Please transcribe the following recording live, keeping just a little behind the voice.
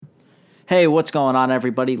Hey, what's going on,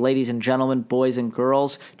 everybody? Ladies and gentlemen, boys and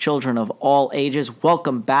girls, children of all ages,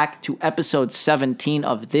 welcome back to episode 17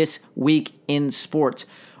 of This Week in Sports.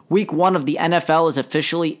 Week 1 of the NFL is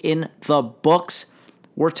officially in the books.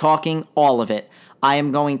 We're talking all of it. I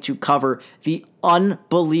am going to cover the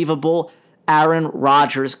unbelievable Aaron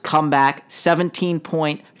Rodgers comeback,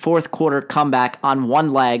 17-point fourth quarter comeback on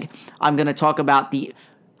one leg. I'm going to talk about the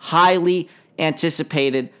highly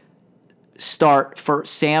anticipated start for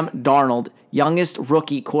Sam Darnold, youngest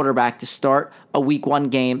rookie quarterback to start a Week 1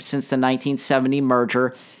 game since the 1970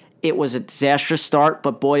 merger. It was a disastrous start,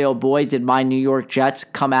 but boy, oh boy, did my New York Jets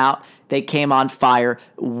come out. They came on fire,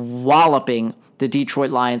 walloping the Detroit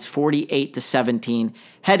Lions 48-17.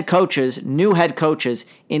 New head coaches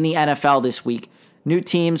in the NFL this week.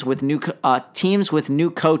 Teams with new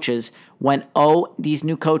coaches went 0. These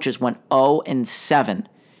new coaches went 0-7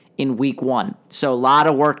 in Week 1. So a lot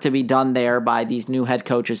of work to be done there by these new head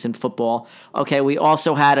coaches in football. Okay, we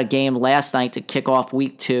also had a game last night to kick off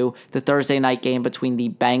Week 2, the Thursday night game between the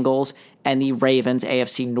Bengals and the Ravens,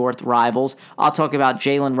 AFC North rivals. I'll talk about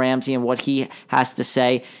Jalen Ramsey and what he has to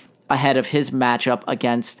say ahead of his matchup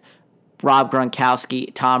against Rob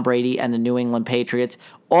Gronkowski, Tom Brady, and the New England Patriots.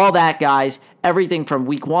 All that, guys, everything from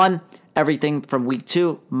Week 1, everything from Week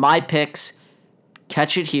 2, my picks.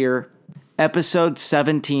 Catch it here. Episode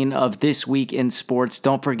 17 of This Week in Sports.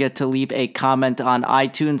 Don't forget to leave a comment on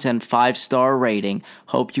iTunes and 5-star rating.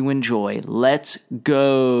 Hope you enjoy. Let's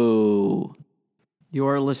go.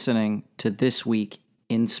 You're listening to This Week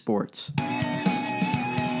in Sports.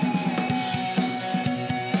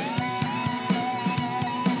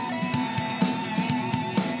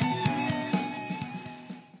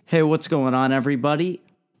 Hey, what's going on, everybody?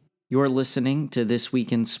 You're listening to This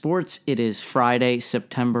Week in Sports. It is Friday,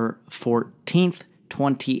 September 14th,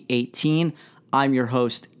 2018. I'm your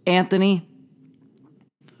host, Anthony.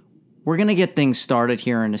 We're going to get things started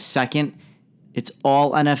here in a second. It's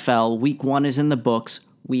all NFL. Week 1 is in the books.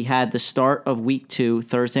 We had the start of Week 2,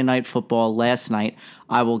 Thursday Night Football, last night.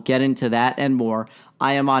 I will get into that and more.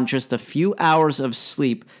 I am on just a few hours of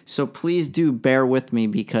sleep, so please do bear with me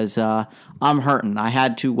because I'm hurting. I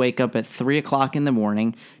had to wake up at 3 o'clock in the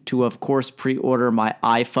morning to, of course, pre-order my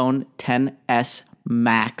iPhone XS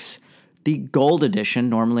Max, the gold edition.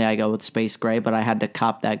 Normally I go with space gray, but I had to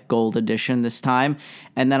cop that gold edition this time.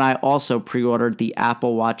 And then I also pre-ordered the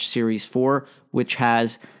Apple Watch Series 4, which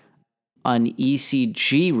has an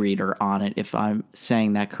ECG reader on it, if I'm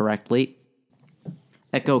saying that correctly.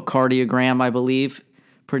 Echocardiogram, I believe.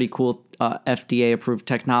 Pretty cool FDA-approved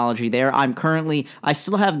technology there. I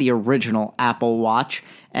still have the original Apple Watch,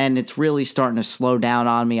 and it's really starting to slow down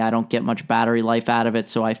on me. I don't get much battery life out of it,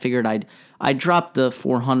 so I figured I'd drop the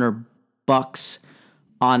 $400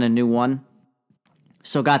 on a new one.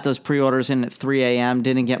 So got those pre-orders in at 3 a.m.,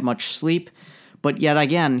 didn't get much sleep, but yet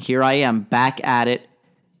again, here I am, back at it.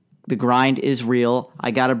 The grind is real.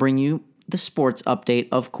 I got to bring you the sports update,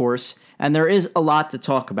 of course, and there is a lot to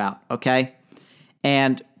talk about, okay?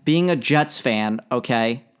 And being a Jets fan,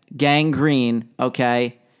 okay, Gang Green,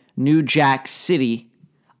 okay, New Jack City,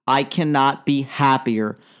 I cannot be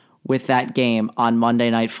happier with that game on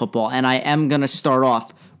Monday Night Football. And I am going to start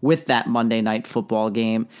off with that Monday Night Football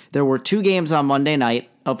game. There were 2 games on Monday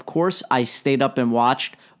night. Of course, I stayed up and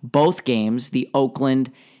watched both games, the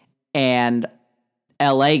Oakland and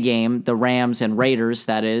LA game, the Rams and Raiders,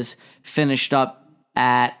 that is, finished up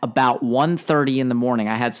at about 1:30 in the morning.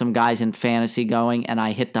 I had some guys in fantasy going, and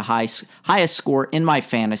I hit the highest score in my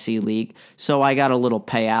fantasy league, so I got a little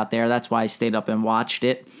payout there. That's why I stayed up and watched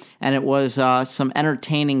it, and it was some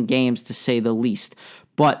entertaining games, to say the least.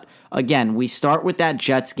 But, again, we start with that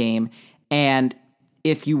Jets game, and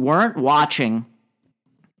if you weren't watching,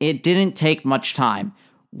 it didn't take much time.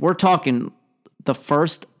 We're talking the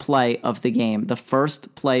first play of the game, the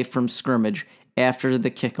first play from scrimmage after the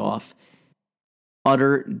kickoff.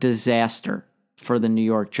 Utter disaster for the New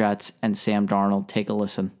York Jets and Sam Darnold. Take a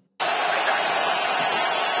listen. Well,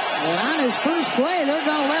 on his first play, they're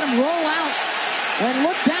going to let him roll out and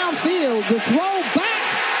look downfield. The throw back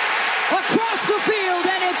across the field,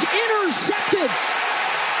 and it's intercepted.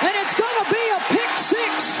 And it's going to be a pick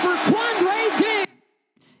 6 for Quandre Diggs.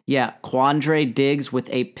 Yeah, Quandre Diggs with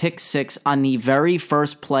a pick 6 on the very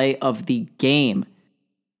first play of the game.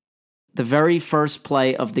 The very first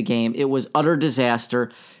play of the game. It was utter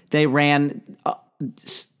disaster. They ran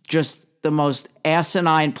just the most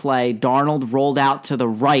asinine play. Darnold rolled out to the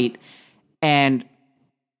right, and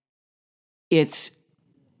it's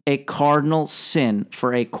a cardinal sin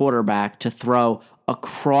for a quarterback to throw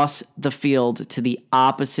across the field to the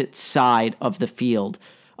opposite side of the field,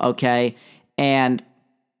 okay? And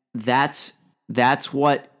that's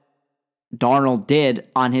what Darnold did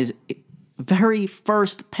on his very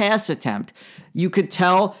first pass attempt. You could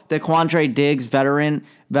tell that Quandre Diggs, veteran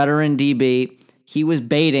DB, he was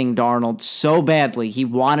baiting Darnold so badly. He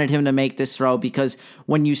wanted him to make this throw because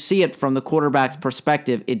when you see it from the quarterback's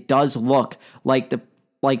perspective, it does look like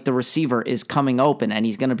the receiver is coming open and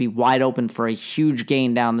he's going to be wide open for a huge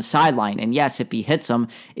gain down the sideline. And yes, if he hits him,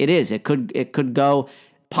 it could go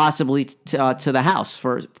possibly to the house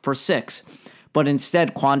for 6. But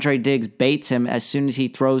instead, Quandre Diggs baits him as soon as he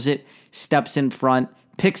throws it, steps in front,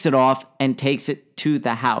 picks it off, and takes it to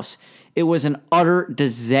the house. It was an utter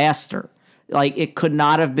disaster. Like, it could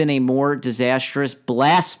not have been a more disastrous,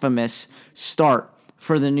 blasphemous start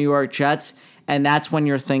for the New York Jets. And that's when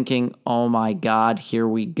you're thinking, oh my God, here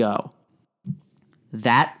we go.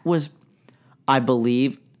 That was, I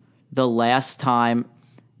believe, the last time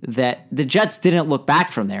that the Jets didn't look back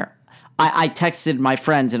from there. I texted my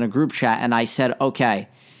friends in a group chat and I said, okay,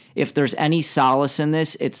 if there's any solace in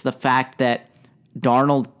this, it's the fact that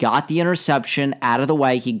Darnold got the interception out of the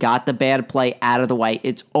way. He got the bad play out of the way.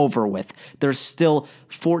 It's over with. There's still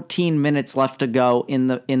 14 minutes left to go in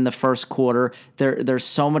the first quarter. There's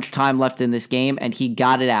so much time left in this game, and he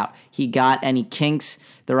got it out. He got any kinks.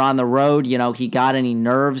 They're on the road. He got any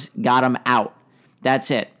nerves, got them out.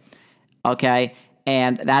 That's it. Okay?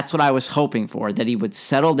 And that's what I was hoping for, that he would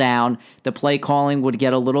settle down. The play calling would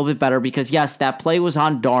get a little bit better because, yes, that play was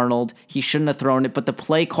on Darnold. He shouldn't have thrown it, but the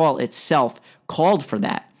play call itself called for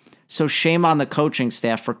that. So shame on the coaching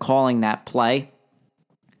staff for calling that play.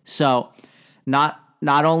 So not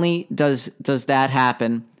only does that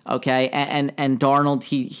happen, okay, and Darnold,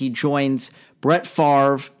 he joins Brett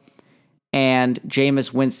Favre and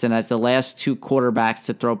Jameis Winston as the last 2 quarterbacks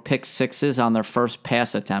to throw pick sixes on their first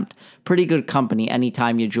pass attempt. Pretty good company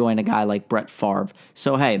anytime you join a guy like Brett Favre.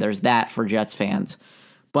 So, hey, there's that for Jets fans.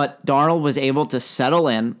 But Darnold was able to settle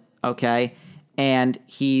in, okay, and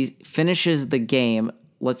he finishes the game.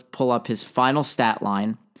 Let's pull up his final stat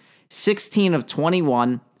line. 16 of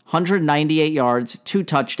 21, 198 yards, 2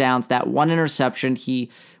 touchdowns, that 1 interception. He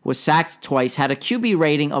was sacked twice, had a QB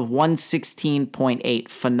rating of 116.8,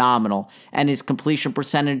 phenomenal, and his completion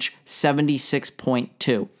percentage,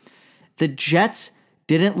 76.2. The Jets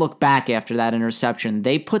didn't look back after that interception.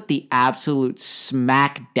 They put the absolute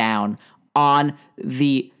smack down on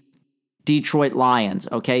the Detroit Lions,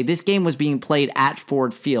 okay? This game was being played at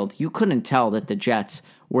Ford Field. You couldn't tell that the Jets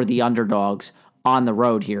were the underdogs on the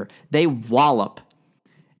road here. They wallop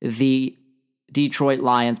the Detroit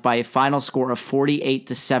Lions by a final score of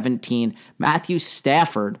 48-17. Matthew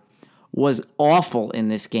Stafford was awful in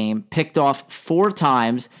this game, picked off 4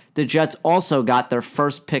 times. The Jets also got their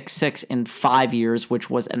first pick 6 in 5 years, which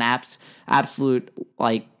was an absolute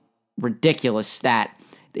ridiculous stat.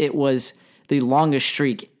 It was the longest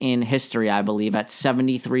streak in history, I believe, at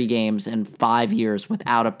 73 games in 5 years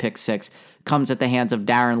without a pick 6. Comes at the hands of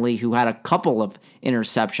Darren Lee, who had a couple of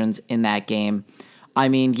interceptions in that game. I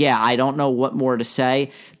mean, yeah, I don't know what more to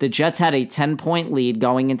say. The Jets had a 10-point lead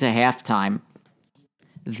going into halftime.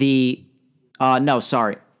 Did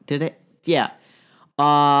it? Yeah.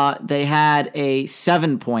 They had a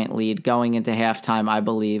 7-point lead going into halftime, I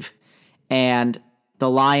believe. And the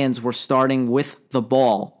Lions were starting with the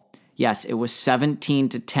ball. Yes, it was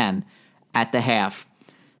 17-10 at the half.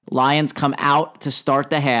 Lions come out to start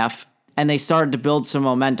the half, and they started to build some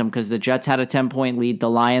momentum because the Jets had a 10-point lead. The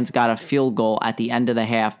Lions got a field goal at the end of the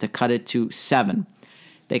half to cut it to 7.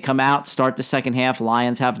 They come out, start the second half.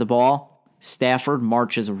 Lions have the ball. Stafford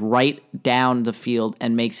marches right down the field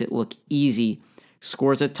and makes it look easy.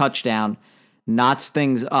 Scores a touchdown, knots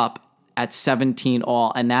things up at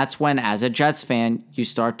 17-all. And that's when, as a Jets fan, you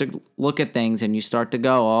start to look at things and you start to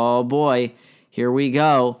go, oh boy, here we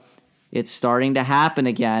go. It's starting to happen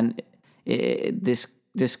again. Is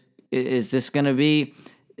this going to be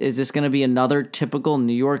another typical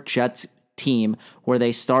New York Jets team where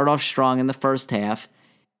they start off strong in the first half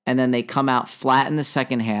and then they come out flat in the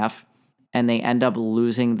second half and they end up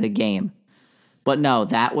losing the game? But no,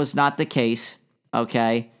 that was not the case,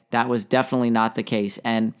 okay? That was definitely not the case.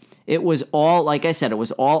 And it was all, like I said, it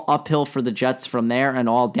was all uphill for the Jets from there and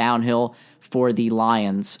all downhill for the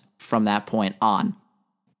Lions from that point on.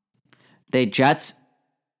 The Jets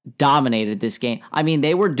dominated this game. I mean,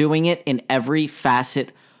 they were doing it in every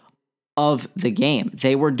facet of the game.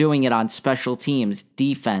 They were doing it on special teams,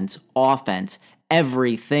 defense, offense.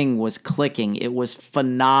 Everything was clicking. It was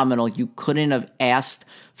phenomenal. You couldn't have asked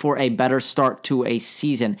for a better start to a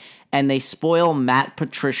season. And they spoil Matt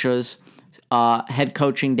Patricia's head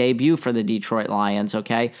coaching debut for the Detroit Lions,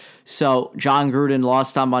 okay? So John Gruden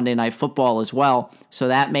lost on Monday Night Football as well. So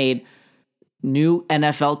that made new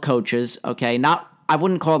NFL coaches, okay? I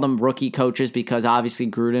wouldn't call them rookie coaches because obviously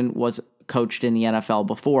Gruden was coached in the NFL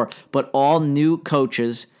before, but all new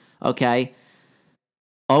coaches, okay,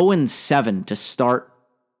 0-7 to start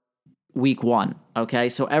week 1, okay?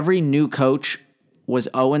 So every new coach was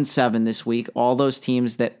 0-7 this week. All those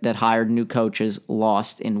teams that hired new coaches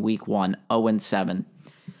lost in week 1, 0-7.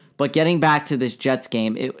 But getting back to this Jets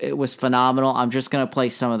game, it was phenomenal. I'm just going to play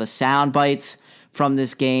some of the sound bites from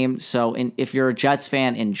this game. So if you're a Jets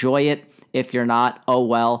fan, enjoy it. If you're not, oh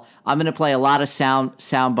well. I'm going to play a lot of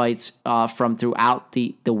sound bites from throughout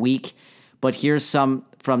the week. But here's some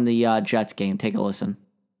from the Jets game. Take a listen.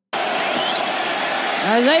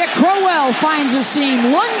 Isaiah Crowell finds a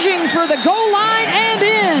seam, lunging for the goal line and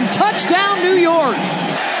in. Touchdown, New York.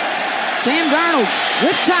 Sam Darnold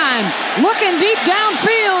with time, looking deep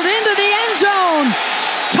downfield into the end zone.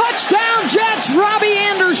 Touchdown, Jets, Robbie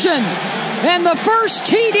Anderson. And the first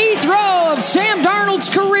TD throw of Sam Darnold's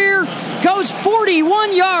career goes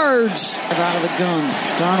 41 yards. Out of the gun,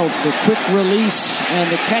 Darnold, the quick release, and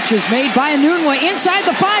the catch is made by Enunwa inside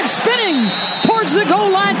the 5, spinning towards the goal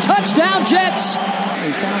line. Touchdown, Jets. He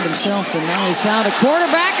found himself, and now he's found a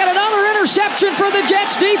quarterback, and another interception for the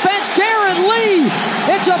Jets defense. Darren Lee.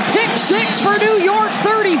 It's a pick 6 for New York,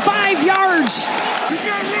 35 yards.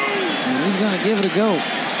 And he's going to give it a go.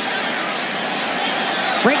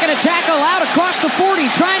 Breaking a tackle out across the 40,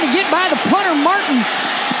 trying to get by the punter, Martin.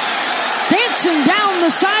 Dancing down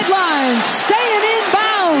the sidelines, staying in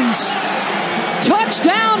bounds.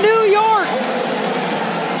 Touchdown, New York.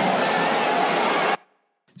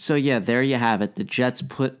 So yeah, there you have it. The Jets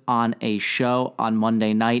put on a show on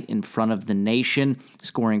Monday night in front of the nation,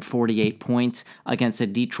 scoring 48 points against a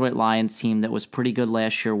Detroit Lions team that was pretty good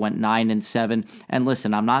last year, went 9-7. And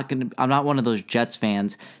listen, I'm not one of those Jets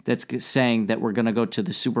fans that's saying that we're gonna go to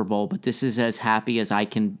the Super Bowl, but this is as happy as I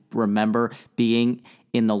can remember being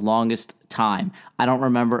in the longest time. I don't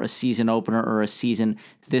remember a season opener or a season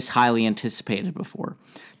this highly anticipated before.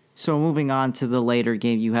 So moving on to the later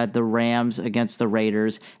game, you had the Rams against the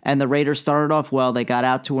Raiders, and the Raiders started off well. They got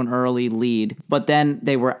out to an early lead, but then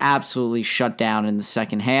they were absolutely shut down in the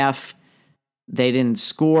second half. They didn't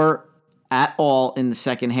score at all in the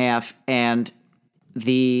second half, and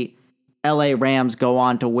the LA Rams go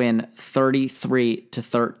on to win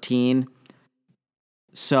 33-13.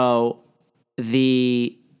 So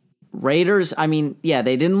the Raiders, they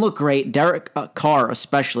didn't look great. Derek Carr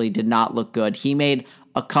especially did not look good. He made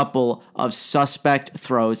a couple of suspect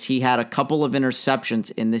throws. He had a couple of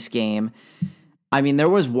interceptions in this game. There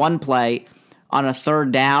was one play on a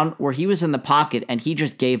third down where he was in the pocket and he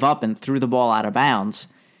just gave up and threw the ball out of bounds.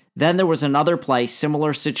 Then there was another play,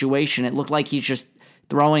 similar situation. It looked like he's just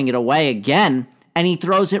throwing it away again, and he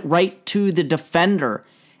throws it right to the defender.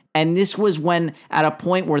 And this was when, at a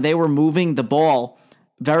point where they were moving the ball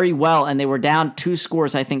very well, and they were down 2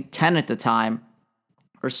 scores, I think 10 at the time,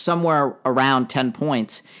 or somewhere around 10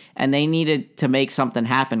 points, and they needed to make something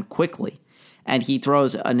happen quickly. And he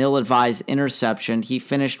throws an ill-advised interception. He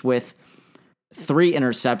finished with 3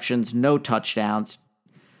 interceptions, no touchdowns.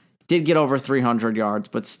 Did get over 300 yards,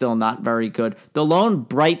 but still not very good. The lone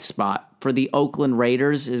bright spot for the Oakland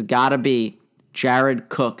Raiders has got to be Jared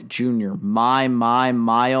Cook Jr. My,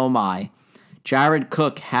 oh my. Jared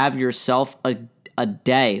Cook, have yourself a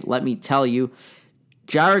day. Let me tell you,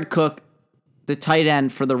 Jared Cook, the tight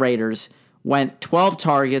end for the Raiders, went 12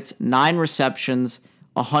 targets, 9 receptions,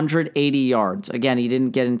 180 yards. Again, he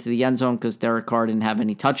didn't get into the end zone because Derek Carr didn't have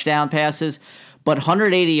any touchdown passes, but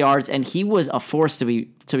 180 yards, and he was a force to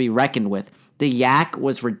be reckoned with. The yak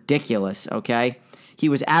was ridiculous, okay? He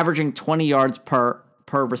was averaging 20 yards per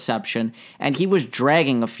reception, and he was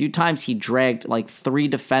dragging. A few times he dragged like 3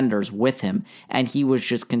 defenders with him, and he was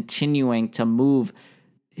just continuing to move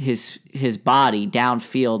his body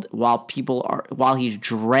downfield while he's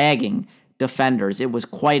dragging defenders. It was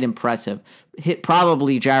quite impressive. It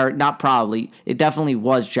definitely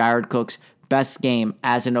was Jared Cook's best game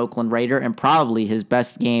as an Oakland Raider, and probably his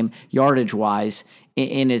best game yardage-wise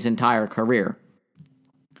in his entire career.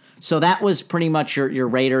 So that was pretty much your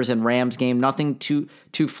Raiders and Rams game. Nothing too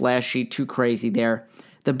flashy, too crazy there.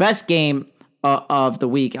 The best game of the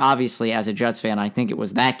week, obviously, as a Jets fan, I think it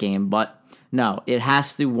was that game, but no, it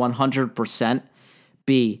has to 100%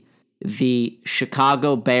 be the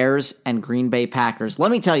Chicago Bears and Green Bay Packers.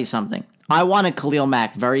 Let me tell you something. I wanted Khalil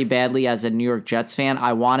Mack very badly as a New York Jets fan.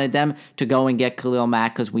 I wanted them to go and get Khalil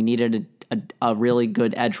Mack because we needed a really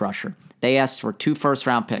good edge rusher. They asked for 2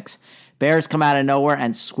 first-round picks. Bears come out of nowhere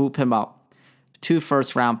and swoop him up. 2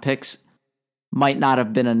 first-round picks might not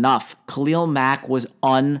have been enough. Khalil Mack was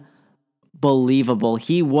unbelievable.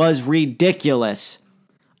 He was ridiculous.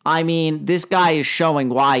 I mean, this guy is showing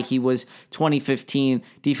why he was 2015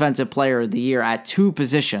 Defensive Player of the Year at two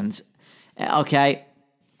positions. Okay?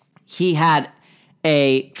 He had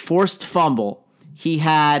a forced fumble. He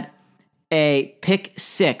had a pick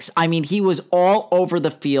six. I mean, he was all over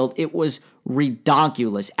the field. It was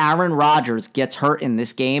redonkulous. Aaron Rodgers gets hurt in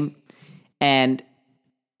this game, and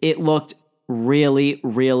it looked really,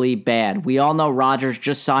 really bad. We all know Rodgers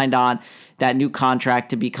just signed on that new contract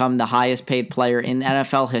to become the highest paid player in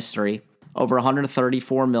NFL history, over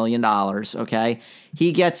 $134 million, okay?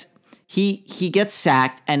 He gets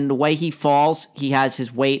sacked, and the way he falls, he has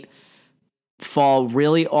his weight fall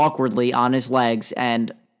really awkwardly on his legs,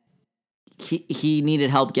 and he needed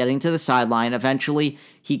help getting to the sideline. Eventually,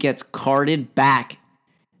 he gets carted back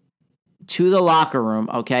to the locker room,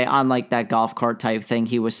 okay, on like that golf cart type thing.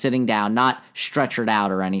 He was sitting down, not stretchered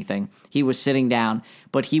out or anything. He was sitting down,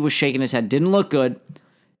 but he was shaking his head. Didn't look good.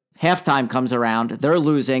 Halftime comes around. They're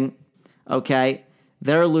losing, okay?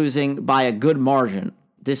 They're losing by a good margin.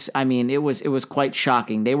 It was quite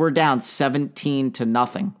shocking. They were down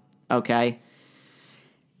 17-0, okay?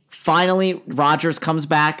 Finally, Rodgers comes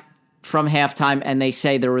back from halftime, and they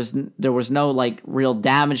say there was no like real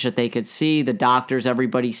damage that they could see. The doctors,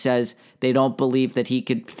 everybody says they don't believe that he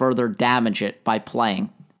could further damage it by playing.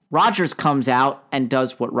 Rodgers comes out and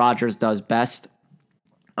does what Rodgers does best.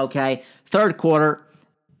 Okay, third quarter,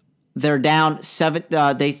 they're down 7.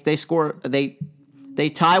 They score. They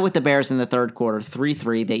tie with the Bears in the third quarter,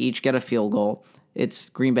 3-3. They each get a field goal. It's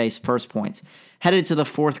Green Bay's first points. Headed to the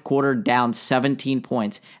fourth quarter, down 17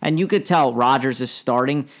 points. And you could tell Rodgers is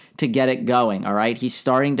starting to get it going, all right? He's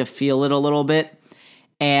starting to feel it a little bit.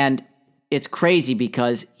 And it's crazy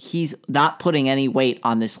because he's not putting any weight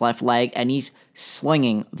on this left leg, and he's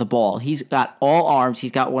slinging the ball. He's got all arms. He's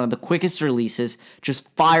got one of the quickest releases, just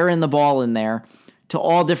firing the ball in there to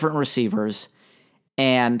all different receivers.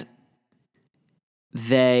 And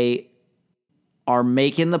they are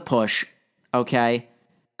making the push, okay?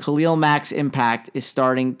 Khalil Mack's impact is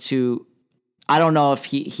starting to, I don't know if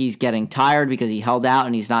he's getting tired because he held out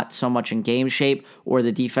and he's not so much in game shape, or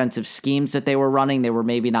the defensive schemes that they were running, they were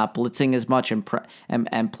maybe not blitzing as much and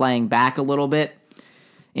playing back a little bit,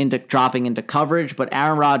 into dropping into coverage. But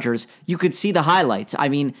Aaron Rodgers, you could see the highlights. I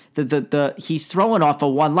mean, he's throwing off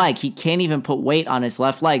of one leg. He can't even put weight on his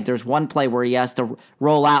left leg. There's one play where he has to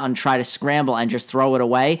roll out and try to scramble and just throw it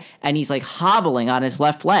away, and he's like hobbling on his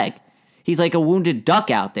left leg. He's like a wounded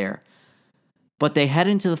duck out there. But they head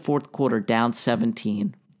into the fourth quarter down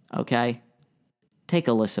 17, okay? Take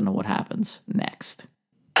a listen to what happens next.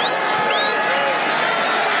 Rodgers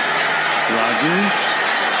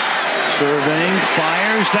surveying,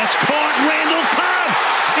 fires. That's caught. Randall Cobb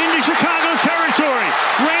into Chicago territory.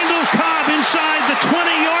 Randall Cobb inside the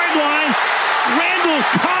 20-yard line. Randall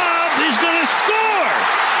Cobb is going to score.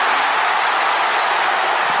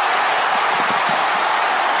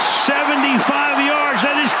 75 yards.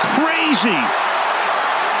 That is crazy.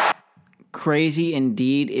 Crazy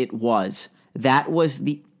indeed it was. That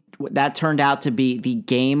turned out to be the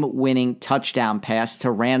game-winning touchdown pass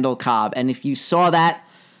to Randall Cobb. And if you saw that,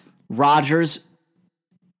 Rodgers,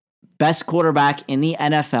 best quarterback in the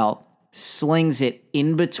NFL, slings it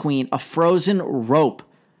in between a frozen rope,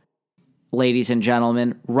 ladies and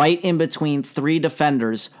gentlemen, right in between three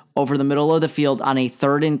defenders over the middle of the field on a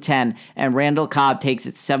 3rd and 10, and Randall Cobb takes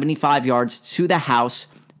it 75 yards to the house.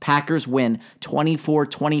 Packers win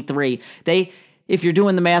 24-23. If you're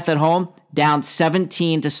doing the math at home, down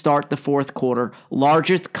 17 to start the fourth quarter.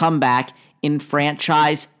 Largest comeback in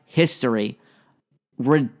franchise history.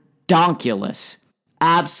 Redonkulous.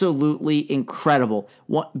 Absolutely incredible.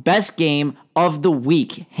 Best game of the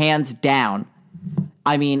week, hands down.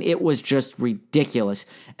 I mean, it was just ridiculous.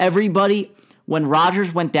 Everybody, when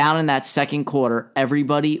Rodgers went down in that second quarter,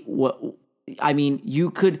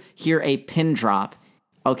 you could hear a pin drop.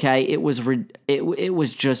 Okay, it was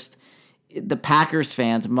just, the Packers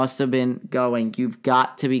fans must have been going, "You've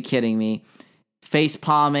got to be kidding me!" Face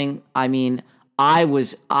palming. I mean, I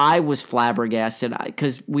was flabbergasted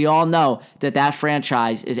because we all know that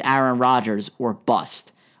franchise is Aaron Rodgers or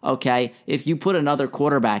bust. Okay, if you put another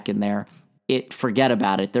quarterback in there, forget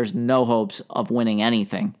about it. There's no hopes of winning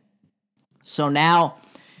anything. So now,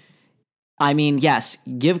 I mean, yes,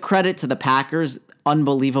 give credit to the Packers.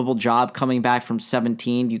 Unbelievable job coming back from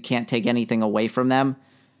 17. You can't take anything away from them.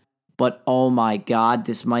 But oh my God,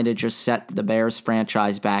 this might have just set the Bears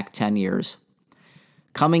franchise back 10 years.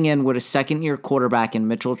 Coming in with a second-year quarterback in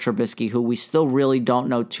Mitchell Trubisky, who we still really don't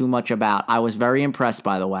know too much about. I was very impressed,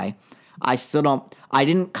 by the way.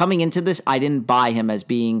 Coming into this, I didn't buy him as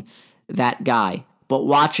being that guy. But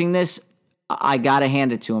watching this, I got to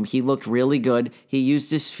hand it to him. He looked really good. He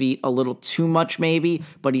used his feet a little too much maybe,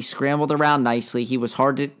 but he scrambled around nicely. He was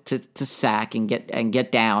hard to sack and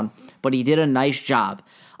get down, but he did a nice job.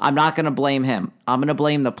 I'm not going to blame him. I'm going to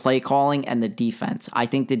blame the play calling and the defense. I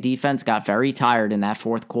think the defense got very tired in that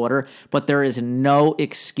fourth quarter, but there is no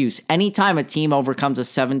excuse. Anytime a team overcomes a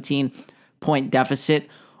 17-point deficit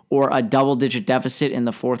or a double-digit deficit in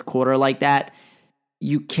the fourth quarter like that,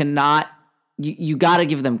 you cannot... You got to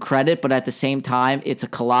give them credit, but at the same time, it's a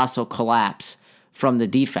colossal collapse from the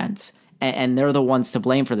defense, and they're the ones to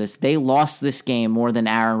blame for this. They lost this game more than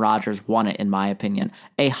Aaron Rodgers won it, in my opinion.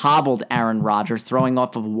 A hobbled Aaron Rodgers throwing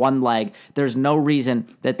off of one leg. There's no reason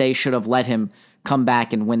that they should have let him come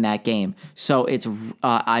back and win that game. So it's,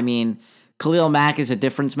 Khalil Mack is a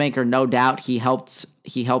difference maker, no doubt. He helps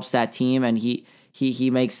that team, and he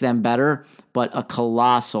makes them better, but a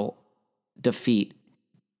colossal defeat.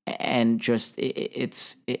 And just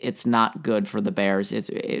it's not good for the Bears.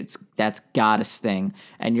 That's gotta sting,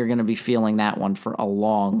 and you're gonna be feeling that one for a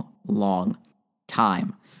long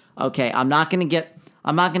time. Okay, I'm not gonna get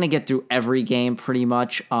through every game pretty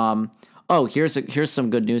much. Here's some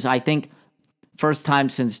good news. I think first time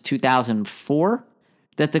since 2004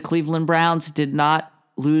 that the Cleveland Browns did not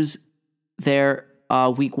lose their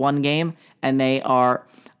Week 1 game, and they are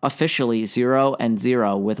officially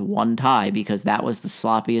 0-0 with one tie because that was the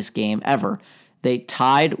sloppiest game ever. They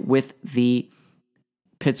tied with the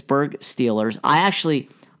Pittsburgh Steelers.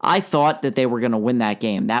 I thought that they were going to win that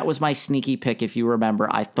game. That was my sneaky pick, if you remember.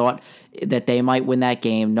 I thought that they might win that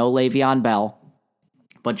game. No Le'Veon Bell,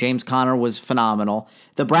 but James Conner was phenomenal.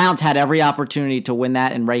 The Browns had every opportunity to win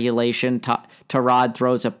that in regulation. Tyrod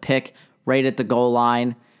throws a pick right at the goal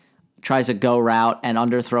line, tries a go route, and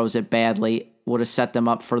underthrows it badly. Would have set them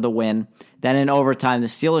up for the win. Then in overtime, the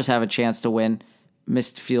Steelers have a chance to win.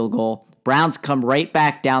 Missed field goal. Browns come right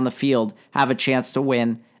back down the field, have a chance to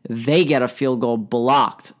win. They get a field goal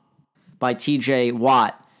blocked by TJ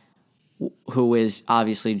Watt, who is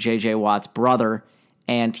obviously JJ Watt's brother,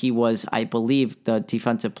 and he was, I believe, the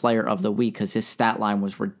defensive player of the week because his stat line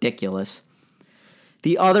was ridiculous.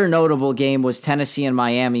 The other notable game was Tennessee and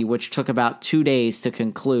Miami, which took about 2 days to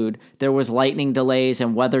conclude. There was lightning delays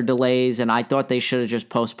and weather delays, and I thought they should have just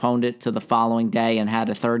postponed it to the following day and had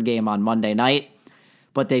a third game on Monday night.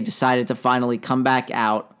 But they decided to finally come back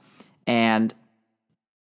out, and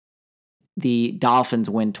the Dolphins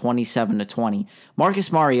win 27-20.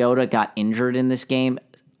 Marcus Mariota got injured in this game.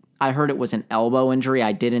 I heard it was an elbow injury.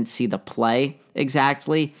 I didn't see the play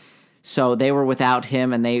exactly. So they were without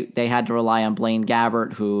him, and they had to rely on Blaine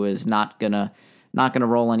Gabbert, who is not gonna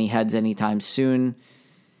roll any heads anytime soon.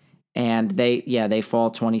 And they fall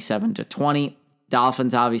 27-20.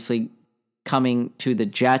 Dolphins obviously coming to the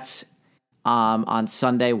Jets on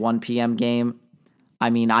Sunday, 1 p.m. game. I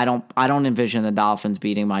mean, I don't envision the Dolphins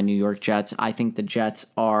beating my New York Jets. I think the Jets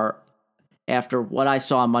are, after what I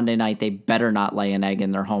saw on Monday night, they better not lay an egg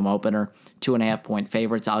in their home opener. 2.5-point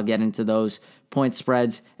favorites. I'll get into those point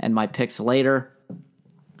spreads and my picks later.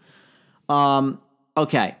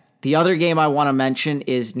 Okay. The other game I want to mention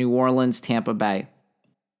is New Orleans, Tampa Bay.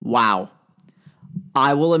 Wow.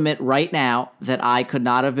 I will admit right now that I could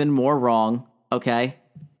not have been more wrong. Okay.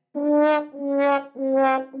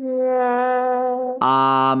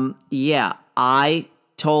 I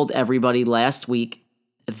told everybody last week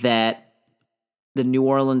that the New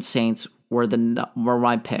Orleans Saints were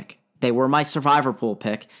my pick. They were my survivor pool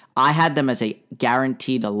pick. I had them as a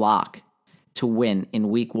guaranteed lock to win in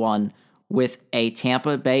Week 1 with a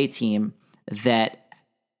Tampa Bay team that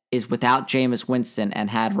is without Jameis Winston and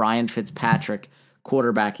had Ryan Fitzpatrick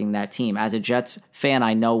quarterbacking that team. As a Jets fan,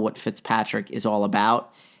 I know what Fitzpatrick is all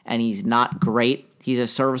about, and he's not great. He's a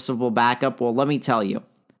serviceable backup. Well, let me tell you,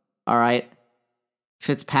 all right,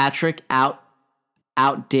 Fitzpatrick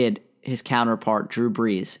outdid his counterpart, Drew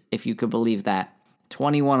Brees, if you could believe that.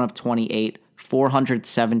 21 of 28,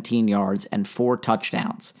 417 yards, and 4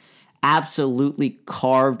 touchdowns. Absolutely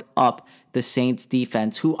carved up the Saints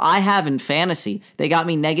defense, who I have in fantasy. They got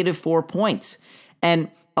me -4 points. And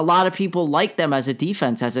a lot of people like them as a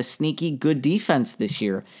defense, as a sneaky good defense this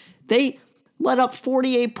year. They let up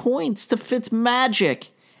 48 points to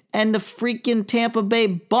Fitzmagic and the freaking Tampa Bay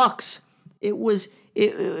Bucks. It was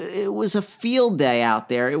a field day out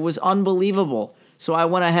there. It was unbelievable. So I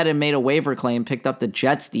went ahead and made a waiver claim, picked up the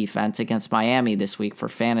Jets defense against Miami this week for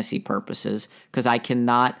fantasy purposes because I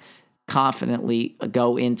cannot confidently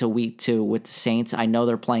go into Week 2 with the Saints. I know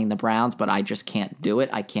they're playing the Browns, but I just can't do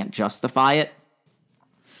it. I can't justify it.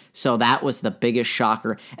 So that was the biggest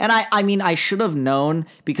shocker. And I mean, I should have known,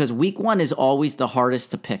 because week 1 is always the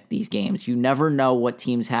hardest to pick these games. You never know what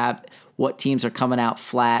teams are coming out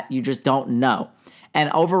flat. You just don't know. And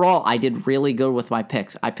overall, I did really good with my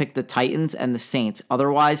picks. I picked the Titans and the Saints.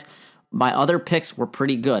 Otherwise, my other picks were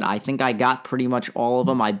pretty good. I think I got pretty much all of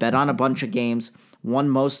them. I bet on a bunch of games, won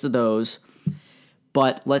most of those.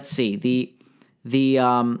 But let's see.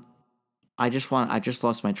 I just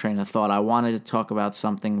lost my train of thought. I wanted to talk about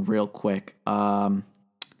something real quick.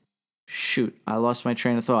 Shoot, I lost my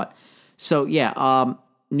train of thought. So yeah,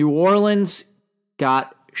 New Orleans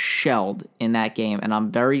got shelled in that game, and I'm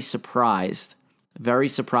very surprised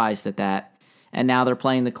at that. And now they're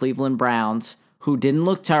playing the Cleveland Browns, who didn't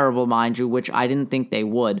look terrible, mind you, which I didn't think they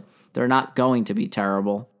would. They're not going to be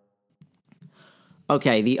terrible.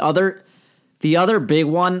 Okay, the other big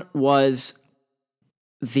one was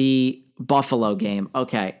the Buffalo game.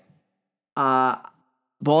 Okay.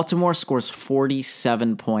 Baltimore scores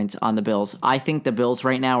 47 points on the Bills. I think the Bills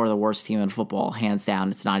right now are the worst team in football, hands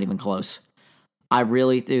down. It's not even close. I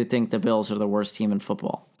really do think the Bills are the worst team in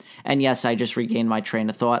football. And yes, I just regained my train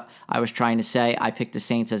of thought. I was trying to say I picked the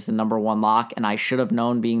Saints as the number 1 lock, and I should have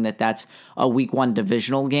known, being that that's a week 1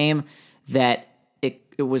 divisional game, that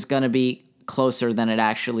it was going to be closer than it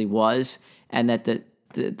actually was, and that the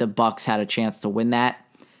Bucs had a chance to win that.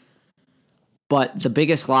 But the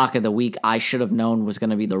biggest lock of the week, I should have known, was going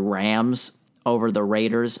to be the Rams over the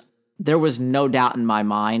Raiders. There was no doubt in my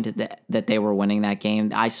mind that they were winning that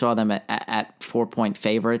game. I saw them at 4-point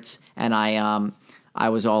favorites, and I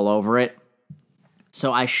was all over it.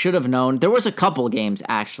 So I should have known. There was a couple games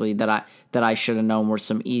actually that I should have known were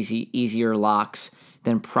some easier locks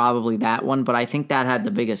than probably that one, but I think that had the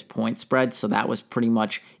biggest point spread, so that was pretty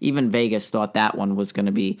much, even Vegas thought that one was going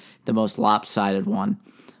to be the most lopsided one.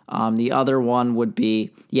 The other one would be,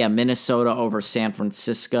 Minnesota over San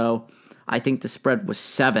Francisco. I think the spread was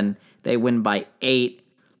 7. They win by 8. A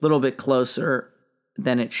little bit closer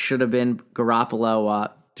than it should have been. Garoppolo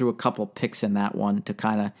threw a couple picks in that one to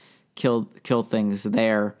kind of kill things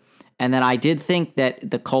there. And then I did think that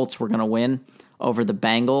the Colts were going to win over the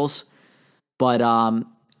Bengals. But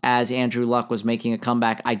as Andrew Luck was making a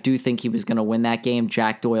comeback, I do think he was going to win that game.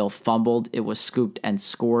 Jack Doyle fumbled. It was scooped and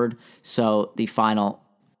scored. So the final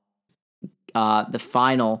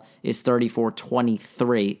is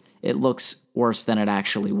 34-23. It looks worse than it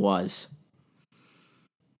actually was.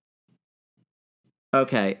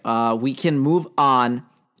 Okay, we can move on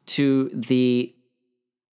to the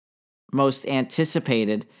most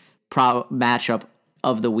anticipated matchup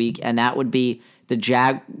of the week, and that would be the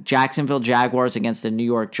Jacksonville Jaguars against the New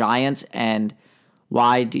York Giants. And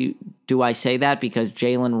why do I say that? Because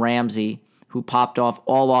Jalen Ramsey, who popped off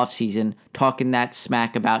all offseason talking that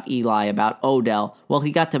smack about Eli, about Odell. Well,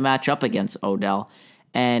 he got to match up against Odell,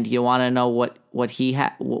 and you want to know what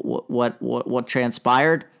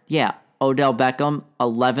transpired? Yeah, Odell Beckham,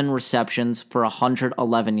 11 receptions for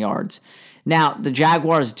 111 yards. Now, the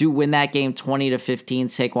Jaguars do win that game 20-15.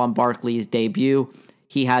 Saquon Barkley's debut.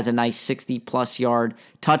 He has a nice 60-plus yard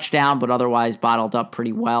touchdown, but otherwise bottled up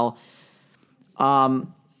pretty well.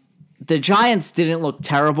 The Giants didn't look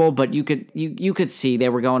terrible, but you could see they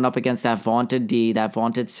were going up against that vaunted D, that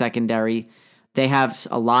vaunted secondary. They have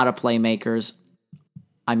a lot of playmakers.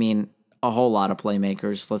 I mean, a whole lot of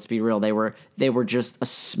playmakers. Let's be real. They were just a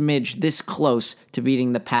smidge this close to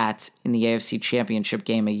beating the Pats in the AFC Championship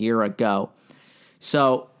game a year ago.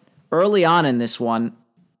 So early on in this one,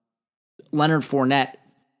 Leonard Fournette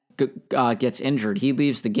gets injured. He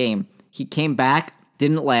leaves the game. He came back,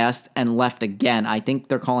 didn't last, and left again. I think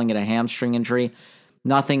they're calling it a hamstring injury.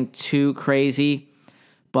 Nothing too crazy.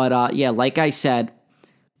 But like I said,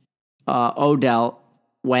 Odell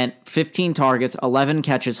went 15 targets, 11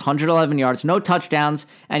 catches, 111 yards, no touchdowns,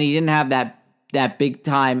 and he didn't have that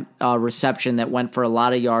big-time reception that went for a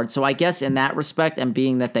lot of yards. So I guess in that respect, and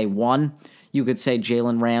being that they won, you could say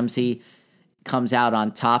Jalen Ramsey comes out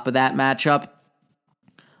on top of that matchup.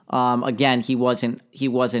 Again, he wasn't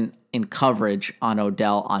in coverage on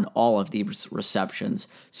Odell on all of these receptions,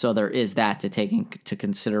 so there is that to take into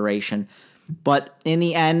consideration. But in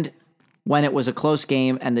the end, when it was a close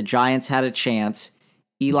game and the Giants had a chance,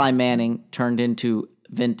 Eli Manning turned into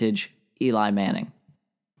vintage Eli Manning.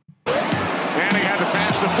 Manning had the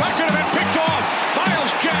pass deflected and then picked off.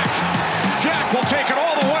 Miles Jack. Jack will take it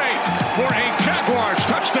all the way for a Jaguars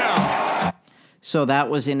touchdown. So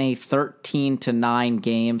that was in a 13-9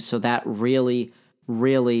 game. So that really,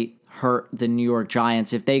 really hurt the New York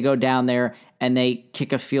Giants. If they go down there and they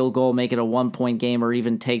kick a field goal, make it a 1-point game, or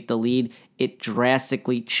even take the lead, it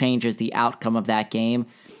drastically changes the outcome of that game.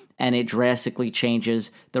 and it drastically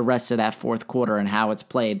changes the rest of that fourth quarter and how it's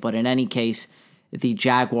played. But in any case, the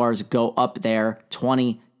Jaguars go up there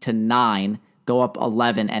 20-9, go up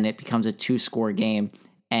 11, and it becomes a 2-score game.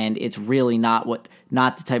 And it's really not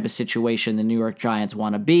the type of situation the New York Giants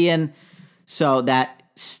want to be in. So that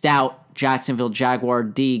stout Jacksonville Jaguar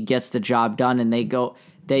D gets the job done, and they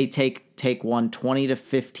take one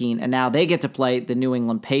 20-15, and now they get to play the New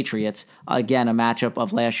England Patriots, again a matchup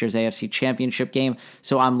of last year's AFC Championship game,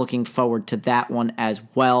 so I'm looking forward to that one as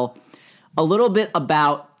well. A little bit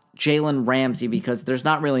about Jalen Ramsey, because there's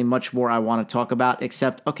not really much more I want to talk about,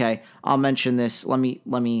 except, okay, I'll mention this. Let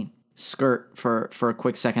me skirt for a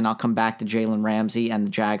quick second. I'll come back to Jalen Ramsey and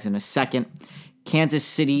the Jags in a second. Kansas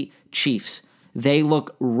City Chiefs, they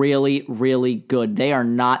look really, really good. They are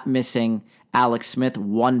not missing Alex Smith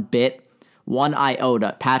one bit, one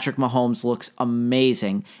iota. Patrick Mahomes looks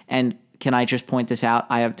amazing. And can I just point this out?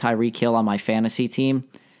 I have Tyreek Hill on my fantasy team.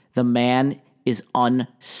 The man is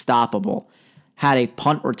unstoppable. Had a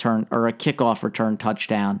punt return or a kickoff return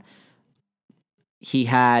touchdown. He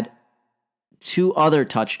had 2 other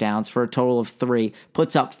touchdowns for a total of 3,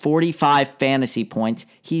 puts up 45 fantasy points.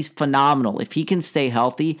 He's phenomenal. If he can stay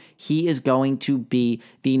healthy, he is going to be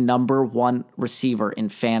the number 1 receiver in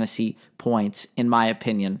fantasy points, in my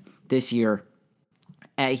opinion, this year.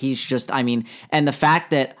 He's just, and the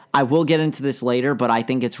fact that, I will get into this later, but I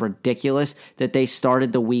think it's ridiculous that they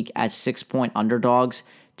started the week as 6-point underdogs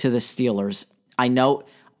to the Steelers. I know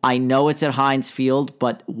it's at Heinz Field,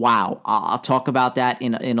 but wow, I'll talk about that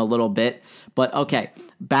in a little bit. But okay,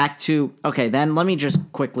 then let me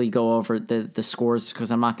just quickly go over the scores,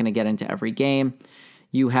 because I'm not going to get into every game.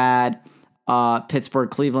 You had Pittsburgh,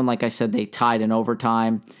 Cleveland, like I said, they tied in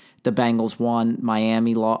overtime. The Bengals won.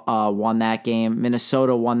 Miami won that game.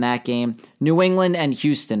 Minnesota won that game. New England and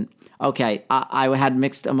Houston. Okay, I had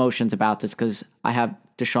mixed emotions about this because I have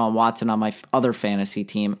Deshaun Watson on my other fantasy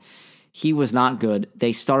team. He was not good.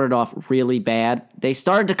 They started off really bad. They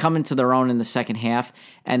started to come into their own in the second half,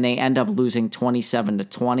 and they end up losing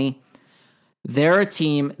 27-20. They're a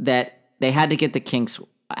team that they had to get the kinks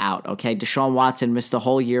out, okay? Deshaun Watson missed a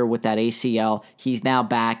whole year with that ACL. He's now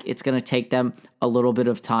back. It's going to take them a little bit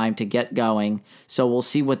of time to get going. So we'll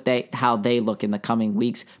see how they look in the coming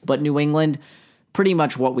weeks. But New England, pretty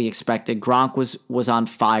much what we expected. Gronk was on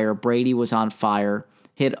fire. Brady was on fire.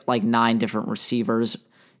 Hit like 9 different receivers.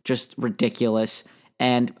 Just ridiculous.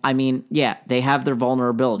 And, they have their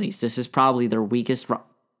vulnerabilities. This is probably their weakest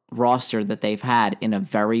roster that they've had in a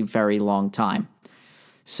very, very long time.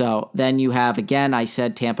 So then you have, again, I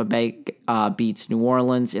said Tampa Bay beats New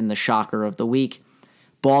Orleans in the shocker of the week.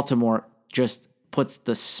 Baltimore just puts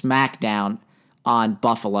the smackdown on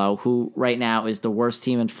Buffalo, who right now is the worst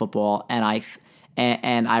team in football. And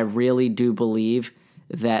I really do believe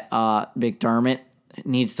that McDermott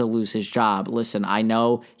needs to lose his job. Listen, I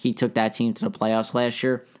know he took that team to the playoffs last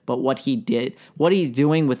year, but what he's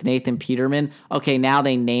doing with Nathan Peterman, okay, now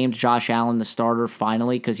they named Josh Allen the starter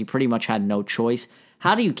finally because he pretty much had no choice.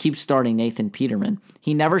 How do you keep starting Nathan Peterman?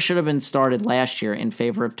 He never should have been started last year in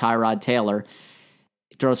favor of Tyrod Taylor.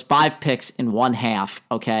 He throws 5 picks in 1 half,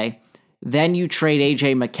 okay? Then you trade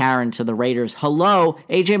A.J. McCarron to the Raiders. Hello,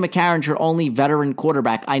 A.J. McCarron's your only veteran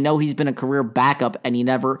quarterback. I know he's been a career backup and he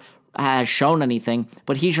never has shown anything,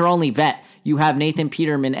 but he's your only vet. You have Nathan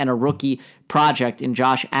Peterman and a rookie project in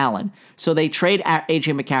Josh Allen. So they trade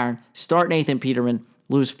A.J. McCarron, start Nathan Peterman,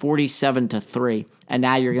 lose 47-3, and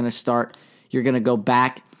now you're going to go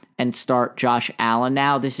back and start Josh Allen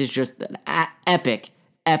now. This is just an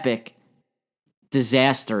epic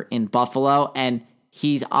disaster in Buffalo, and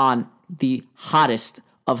he's on the hottest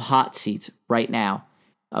of hot seats right now.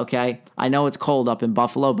 Okay, I know it's cold up in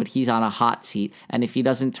Buffalo, but he's on a hot seat. And if he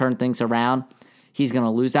doesn't turn things around, he's going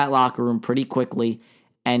to lose that locker room pretty quickly,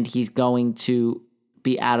 and he's going to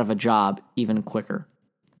be out of a job even quicker.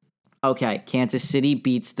 Okay, Kansas City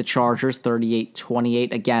beats the Chargers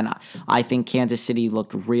 38-28. Again, I think Kansas City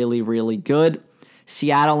looked really, really good.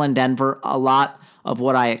 Seattle and Denver, a lot of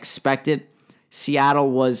what I expected. Seattle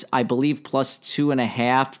was, I believe, plus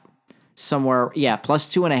 2.5.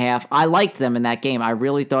 Plus 2.5. I liked them in that game. I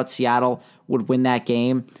really thought Seattle would win that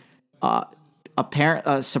game.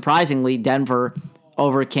 Surprisingly, Denver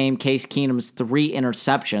overcame Case Keenum's 3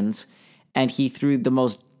 interceptions, and he threw the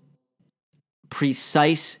most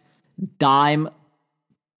precise dime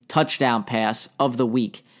touchdown pass of the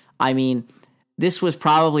week. This was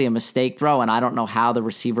probably a mistake throw, and I don't know how the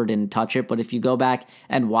receiver didn't touch it, but if you go back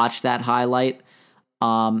and watch that highlight,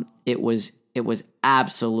 it was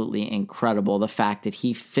absolutely incredible, the fact that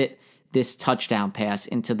he fit this touchdown pass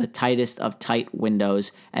into the tightest of tight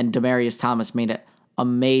windows, and Demaryius Thomas made an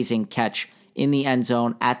amazing catch in the end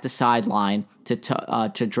zone at the sideline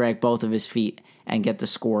to drag both of his feet and get the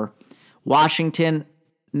score. Washington,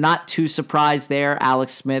 not too surprised there.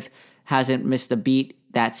 Alex Smith hasn't missed a beat.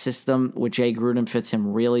 That system with Jay Gruden fits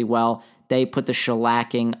him really well. They put the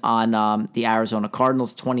shellacking on the Arizona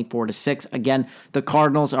Cardinals, 24-6. Again, the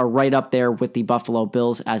Cardinals are right up there with the Buffalo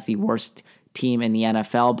Bills as the worst team in the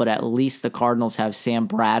NFL, but at least the Cardinals have Sam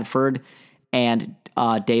Bradford and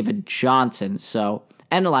David Johnson.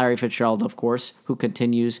 And Larry Fitzgerald, of course, who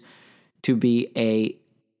continues to be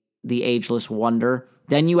the ageless wonder.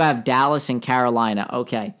 Then you have Dallas and Carolina.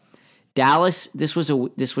 Okay, Dallas. This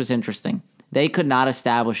was interesting. They could not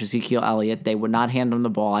establish Ezekiel Elliott. They would not hand him the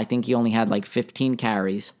ball. I think he only had like 15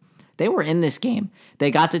 carries. They were in this game.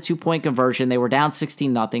 They got the 2-point conversion. They were down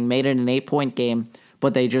 16-0, made it an 8-point game,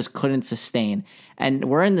 but they just couldn't sustain. And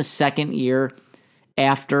we're in the second year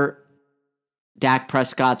after Dak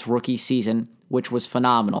Prescott's rookie season, which was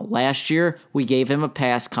phenomenal. Last year, we gave him a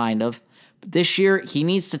pass, kind of. But this year, he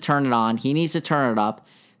needs to turn it on. He needs to turn it up.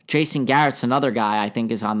 Jason Garrett's another guy I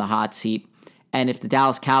think is on the hot seat. And if the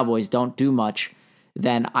Dallas Cowboys don't do much,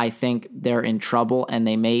 then I think they're in trouble, and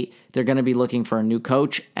they're going to be looking for a new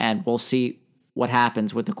coach, and we'll see what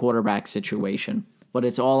happens with the quarterback situation. But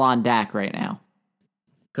it's all on Dak right now,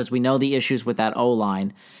 because we know the issues with that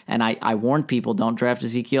O-line. And I warned people, don't draft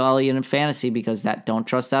Ezekiel Elliott in fantasy because don't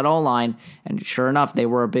trust that O-line. And sure enough, they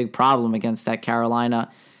were a big problem against that Carolina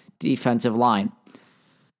defensive line.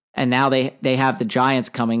 And now they have the Giants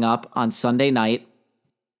coming up on Sunday night.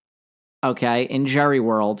 Okay, in Jerry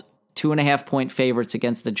World, 2.5-point favorites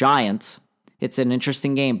against the Giants. It's an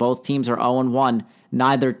interesting game. Both teams are 0-1.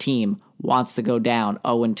 Neither team wants to go down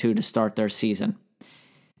 0-2 to start their season.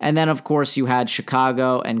 And then, of course, you had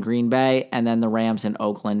Chicago and Green Bay, and then the Rams and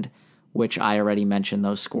Oakland, which I already mentioned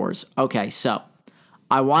those scores. Okay, so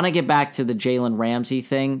I want to get back to the Jalen Ramsey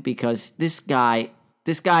thing because this guy,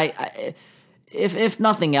 if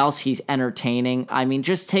nothing else, he's entertaining. I mean,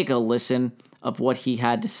 just take a listen of what he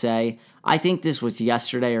had to say. I think this was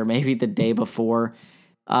yesterday or maybe the day before.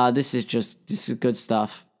 This is good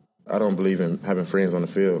stuff. I don't believe in having friends on the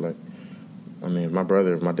field. My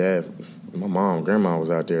brother, my dad, my mom, grandma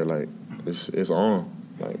was out there. It's on.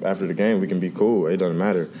 After the game, we can be cool. It doesn't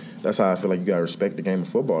matter. That's how I feel like you got to respect the game of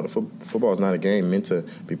football. Football is not a game meant to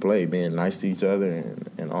be played, being nice to each other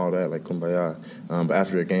and all that, like kumbaya. But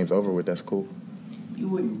after the game's over with, that's cool. You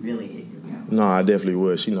wouldn't really hit your grandma. No, I definitely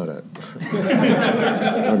would. She know that.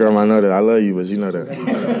 My grandma know that. I love you, but she know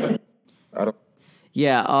that. I don't.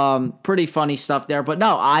 Yeah, pretty funny stuff there. But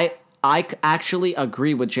no, I actually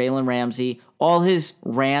agree with Jalen Ramsey. All his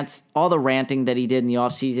rants, all the ranting that he did in the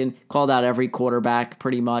offseason, called out every quarterback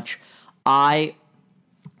pretty much. I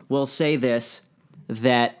will say this,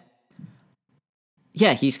 that,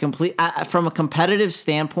 yeah, he's complete. From a competitive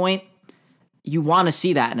standpoint, you want to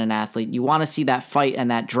see that in an athlete. You want to see that fight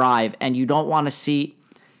and that drive, and you don't want to see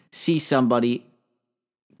somebody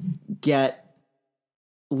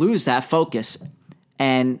lose that focus.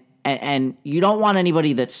 And you don't want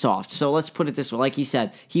anybody that's soft. So let's put it this way. Like he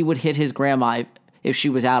said, he would hit his grandma if she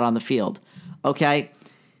was out on the field. Okay?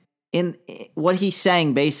 In what he's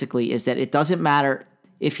saying basically is that it doesn't matter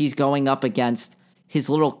if he's going up against his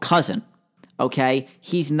little cousin. Okay?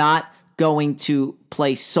 He's not going to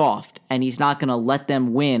play soft, and he's not going to let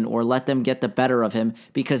them win or let them get the better of him,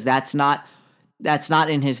 because that's not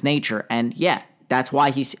in his nature. And yeah, that's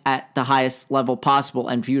why he's at the highest level possible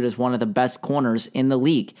and viewed as one of the best corners in the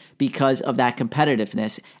league, because of that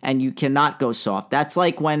competitiveness. And you cannot go soft. That's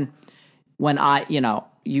like when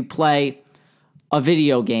you play a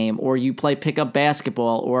video game, or you play pickup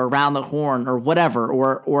basketball, or around the horn, or whatever,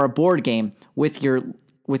 or a board game with your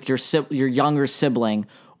younger sibling,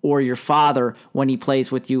 or your father when he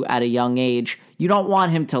plays with you at a young age. You don't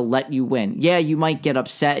want him to let you win. Yeah, you might get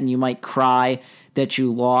upset and you might cry that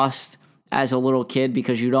you lost as a little kid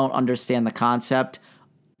because you don't understand the concept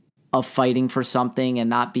of fighting for something and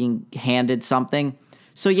not being handed something.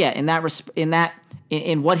 So yeah,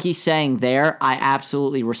 in what he's saying there, I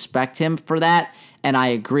absolutely respect him for that, and I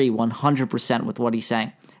agree 100% with what he's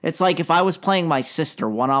saying. It's like if I was playing my sister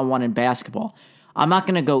one-on-one in basketball, I'm not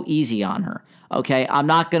going to go easy on her, okay? I'm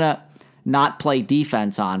not going to not play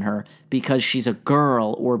defense on her because she's a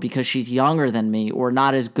girl or because she's younger than me or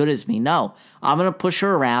not as good as me. No, I'm going to push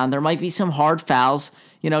her around. There might be some hard fouls.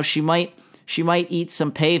 She might eat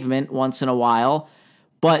some pavement once in a while,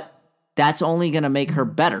 but that's only going to make her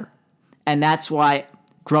better. And that's why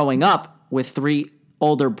growing up with 3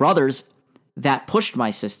 older brothers, that pushed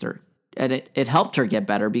my sister. And it helped her get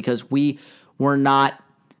better because we were not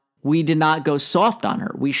we did not go soft on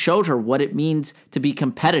her. We showed her what it means to be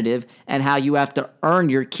competitive and how you have to earn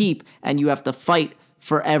your keep and you have to fight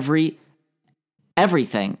for everything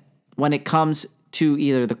when it comes to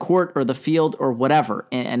either the court or the field or whatever,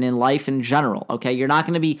 and in life in general, okay?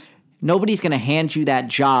 Nobody's going to hand you that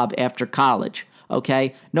job after college,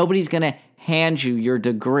 okay? Nobody's going to hand you your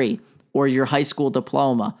degree or your high school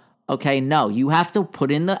diploma, okay? No, you have to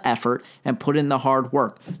put in the effort and put in the hard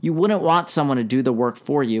work. You wouldn't want someone to do the work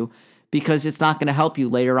for you because it's not going to help you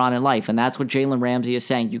later on in life, and that's what Jalen Ramsey is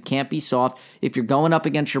saying. You can't be soft. If you're going up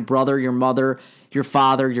against your brother, your mother, your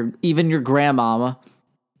father, even your grandmama,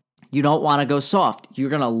 you don't want to go soft. You're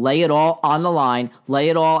going to lay it all on the line, lay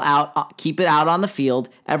it all out, keep it out on the field.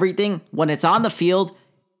 Everything, when it's on the field,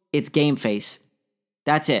 it's game face.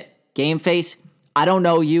 That's it. Game face. I don't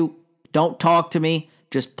know you. Don't talk to me.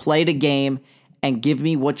 Just play the game and give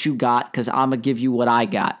me what you got because I'm going to give you what I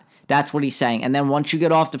got. That's what he's saying. And then once you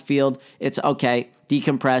get off the field, it's okay.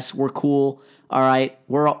 Decompress. We're cool. All right.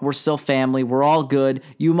 We're still family. We're all good.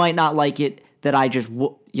 You might not like it that I just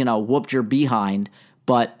whooped your behind,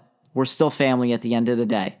 but we're still family at the end of the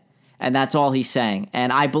day. And that's all he's saying.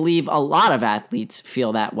 And I believe a lot of athletes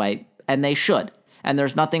feel that way, and they should. And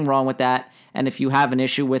there's nothing wrong with that. And if you have an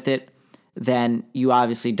issue with it, then you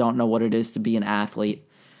obviously don't know what it is to be an athlete.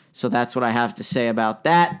 So that's what I have to say about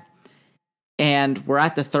that. And we're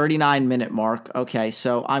at the 39-minute mark. Okay,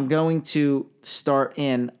 so I'm going to start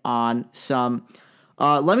in on some...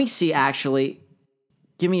 let me see, actually.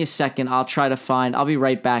 Give me a second. I'll be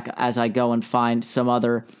right back as I go and find some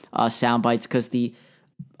other sound bites because the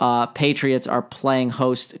Patriots are playing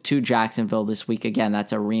host to Jacksonville this week. Again,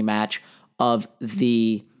 that's a rematch of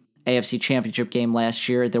the AFC Championship game last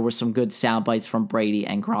year. There were some good sound bites from Brady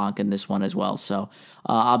and Gronk in this one as well. So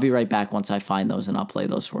I'll be right back once I find those, and I'll play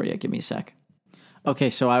those for you. Give me a sec.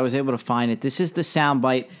 Okay, so I was able to find it. This is the sound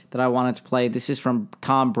bite that I wanted to play. This is from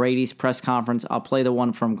Tom Brady's press conference. I'll play the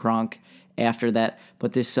one from Gronk after that,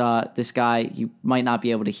 but this guy, you might not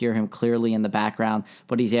be able to hear him clearly in the background,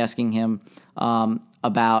 but he's asking him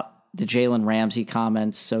about the Jalen Ramsey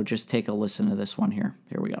comments, so just take a listen to this one here.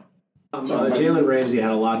 Here we go. Jalen Ramsey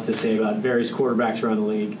had a lot to say about various quarterbacks around the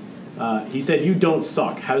league. He said, "You don't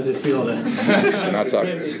suck." How does it feel to not suck?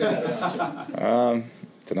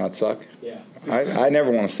 To not suck? Yeah. I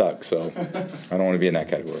never want to suck, so I don't want to be in that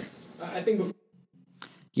category. I think before.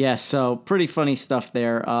 Yeah, so pretty funny stuff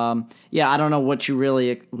there. I don't know what you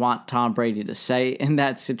really want Tom Brady to say in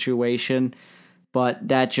that situation, but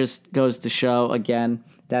that just goes to show, again,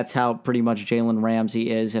 that's how pretty much Jalen Ramsey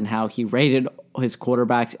is and how he rated his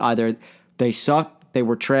quarterbacks. Either they suck, they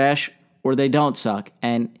were trash, or they don't suck.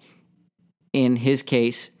 And in his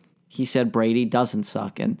case, he said Brady doesn't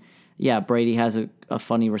suck. And yeah, Brady has a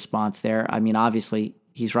funny response there. I mean, obviously,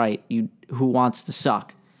 he's right. Who wants to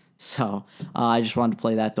suck? So I just wanted to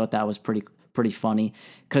play that. Thought that was pretty funny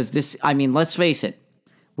because this. I mean, let's face it.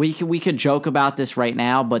 We could joke about this right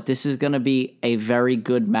now, but this is going to be a very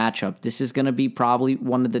good matchup. This is going to be probably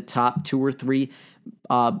one of the top 2 or 3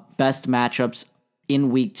 best matchups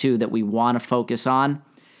in week 2 that we want to focus on.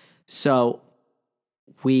 So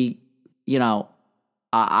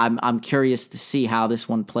I'm curious to see how this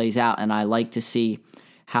one plays out, and I like to see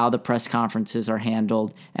how the press conferences are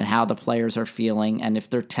handled and how the players are feeling and if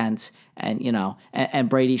they're tense and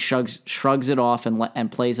Brady shrugs it off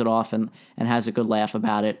and plays it off and has a good laugh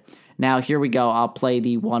about it. Now, here we go. I'll play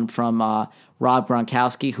the one from Rob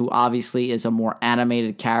Gronkowski, who obviously is a more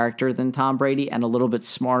animated character than Tom Brady and a little bit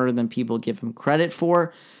smarter than people give him credit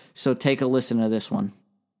for. So take a listen to this one.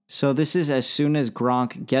 So this is as soon as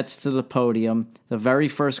Gronk gets to the podium, the very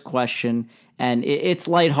first question, and it's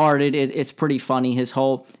lighthearted. It's pretty funny. His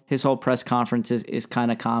whole press conference is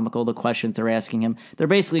kind of comical. The questions they're asking him, they're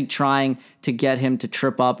basically trying to get him to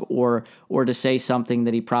trip up or to say something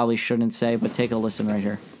that he probably shouldn't say. But take a listen right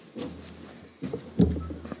here.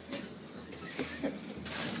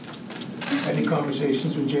 Any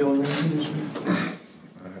conversations with Jalen Ramsey this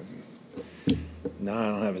week? No, I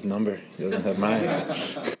don't have his number. He doesn't have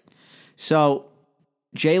mine. So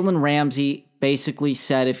Jalen Ramsey basically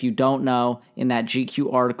said, if you don't know, in that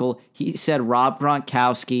GQ article, he said Rob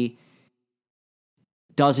Gronkowski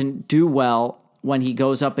doesn't do well when he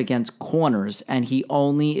goes up against corners, and he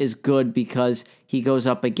only is good because he goes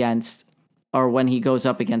up against, or when he goes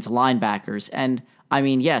up against linebackers. And I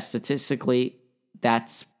mean, yes, statistically,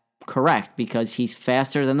 that's correct because he's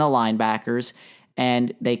faster than the linebackers,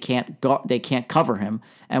 and they can't cover him.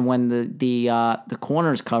 And when the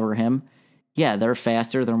corners cover him, yeah, they're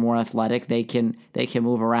faster, they're more athletic, they can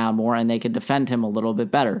move around more, and they can defend him a little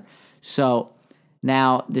bit better. So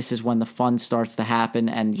Now, this is when the fun starts to happen,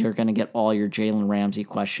 and you're going to get all your Jalen Ramsey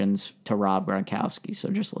questions to Rob Gronkowski.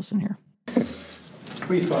 So just listen here.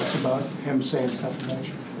 What are your thoughts about him saying stuff about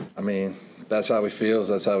you? I mean, that's how he feels.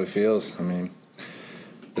 That's how he feels. I mean,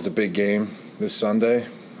 it's a big game this Sunday.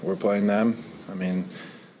 We're playing them. I mean,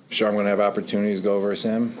 I'm sure I'm going to have opportunities to go versus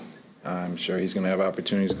him. I'm sure he's going to have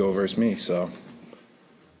opportunities to go versus me. So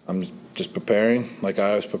I'm just preparing like I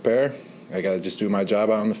always prepare. I got to just do my job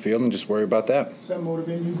out on the field and just worry about that. Does that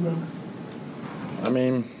motivate you, Gronk? I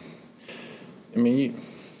mean,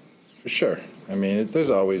 for sure. I mean, there's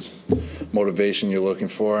always motivation you're looking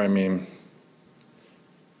for. I mean,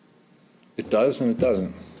 it does and it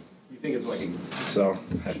doesn't. You think it's like so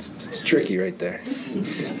it's tricky right there.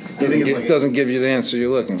 It doesn't give you the answer you're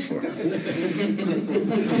looking for.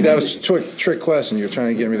 That was a trick question. You're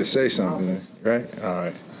trying to get me to say something, right? All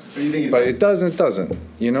right. But it does and it doesn't.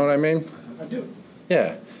 You know what I mean? I do.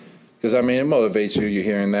 Yeah. Because, I mean, it motivates you. You're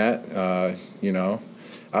hearing that, you know.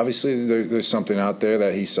 Obviously, there's something out there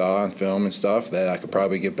that he saw on film and stuff that I could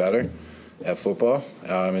probably get better at football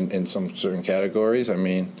in some certain categories. I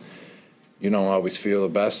mean, you don't always feel the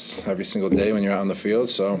best every single day when you're out on the field,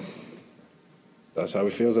 so that's how he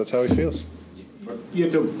feels. That's how he feels. You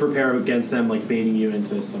have to prepare against them, like baiting you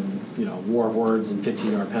into some, war words and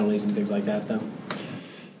 15-yard penalties and things like that, though?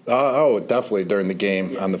 Definitely during the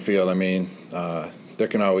game on the field. I mean, there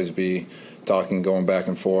can always be talking, going back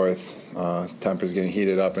and forth, tempers getting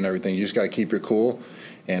heated up and everything. You just got to keep your cool.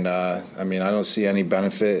 And, I don't see any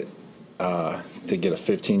benefit to get a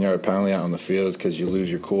 15-yard penalty out on the field because you lose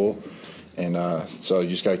your cool. And so you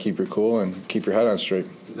just got to keep your cool and keep your head on straight.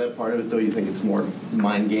 Is that part of it, though? You think it's more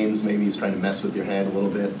mind games? Maybe he's trying to mess with your head a little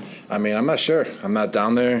bit? I mean, I'm not sure. I'm not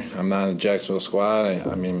down there. I'm not in the Jacksonville squad.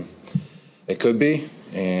 I mean, it could be.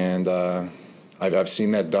 And I've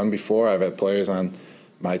seen that done before. I've had players on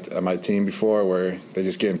my team before where they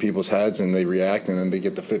just get in people's heads and they react and then they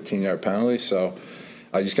get the 15-yard penalty. So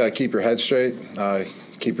you just got to keep your head straight,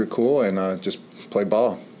 keep your cool, and just play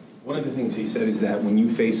ball. One of the things he said is that when you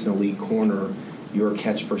face an elite corner, your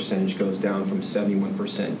catch percentage goes down from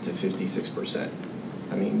 71% to 56%.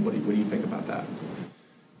 I mean, what do you think about that?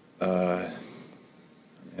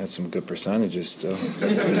 That's some good percentages still.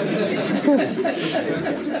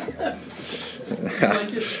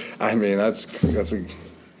 I mean, that's a.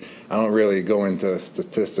 I don't really go into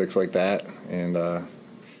statistics like that, and I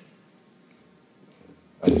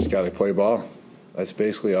just got to play ball. That's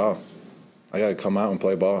basically all. I got to come out and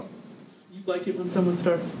play ball. You like it when someone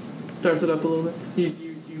starts it up a little bit?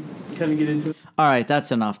 You kind of get into it? All right,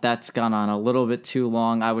 that's enough. That's gone on a little bit too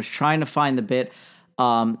long. I was trying to find the bit.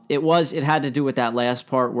 It had to do with that last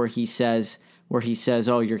part where he says,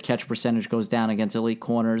 oh, your catch percentage goes down against elite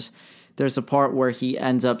corners. There's a part where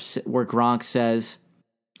where Gronk says,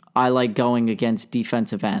 I like going against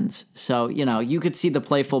defensive ends. So, you could see the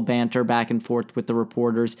playful banter back and forth with the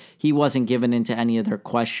reporters. He wasn't giving into any of their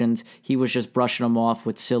questions. He was just brushing them off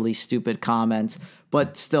with silly, stupid comments,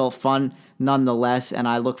 but still fun nonetheless. And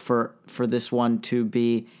I look for this one to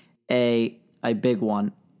be a big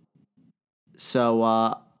one.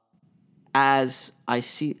 So, as I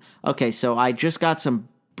see, okay, so I just got some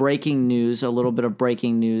breaking news, a little bit of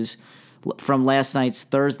breaking news from last night's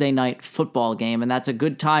Thursday night football game, and that's a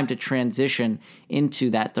good time to transition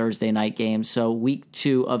into that Thursday night game. So week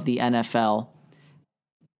 2 of the NFL,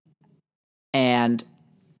 and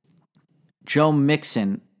Joe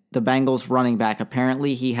Mixon, the Bengals running back,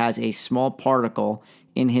 apparently he has a small particle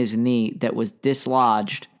in his knee that was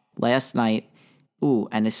dislodged last night,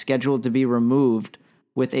 and is scheduled to be removed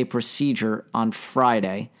with a procedure on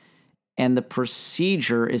Friday. And the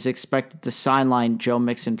procedure is expected to sideline Joe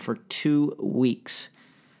Mixon for 2 weeks.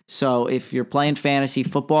 So if you're playing fantasy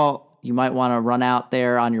football, you might want to run out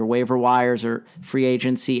there on your waiver wires or free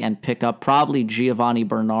agency and pick up probably Giovanni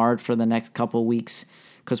Bernard for the next couple weeks,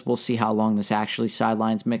 because we'll see how long this actually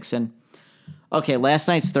sidelines Mixon. Okay, last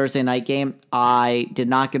night's Thursday night game, I did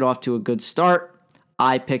not get off to a good start.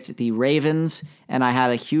 I picked the Ravens, and I had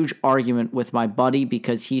a huge argument with my buddy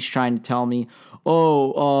because he's trying to tell me,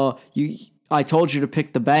 I told you to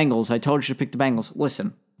pick the Bengals. I told you to pick the Bengals.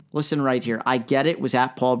 Listen right here. I get it was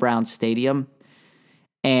at Paul Brown Stadium,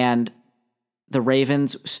 and the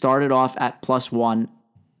Ravens started off at +1.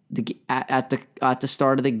 At the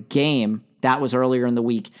start of the game, that was earlier in the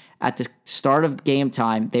week. At the start of game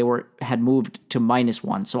time, they had moved to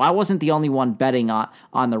 -1. So I wasn't the only one betting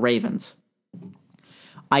on the Ravens.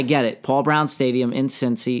 I get it. Paul Brown Stadium in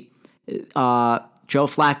Cincy. Joe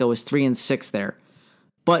Flacco is 3-6 there.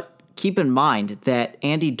 But keep in mind that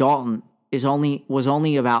Andy Dalton was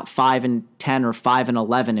only about 5-10 or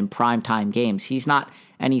 5-11 in primetime games. He's not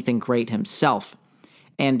anything great himself.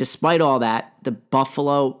 And despite all that, the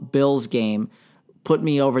Buffalo Bills game put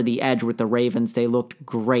me over the edge with the Ravens. They looked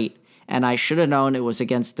great. And I should have known it was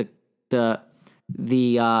against the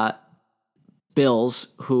Bills,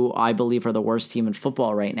 who I believe are the worst team in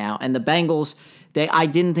football right now. And the Bengals, I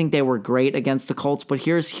didn't think they were great against the Colts, but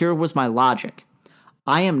here was my logic.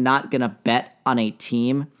 I am not going to bet on a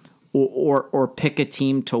team or pick a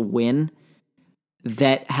team to win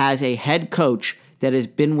that has a head coach that has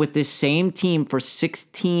been with this same team for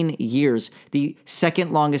 16 years, the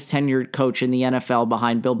second longest tenured coach in the NFL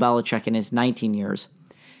behind Bill Belichick in his 19 years.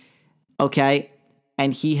 Okay?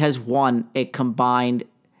 And he has won a combined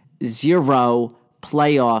 0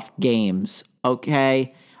 playoff games.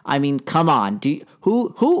 Okay? I mean, come on.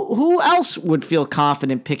 Who else would feel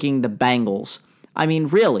confident picking the Bengals? I mean,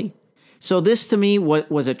 really? So this to me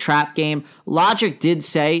was a trap game. Logic did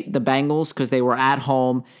say the Bengals because they were at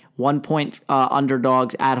home, 1-point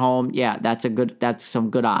underdogs at home. Yeah, that's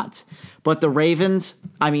some good odds. But the Ravens,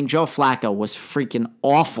 I mean, Joe Flacco was freaking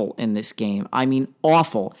awful in this game. I mean,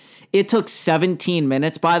 awful. It took 17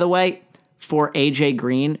 minutes, by the way, for AJ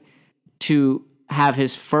Green to have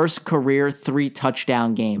his first career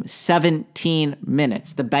 3-touchdown game. 17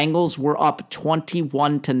 minutes. The Bengals were up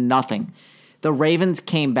 21-0. The Ravens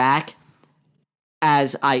came back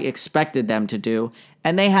as I expected them to do,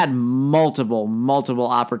 and they had multiple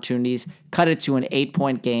opportunities, cut it to an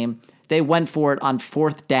 8-point game. They went for it on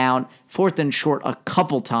 4th down, 4th and short a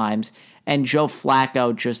couple times, and Joe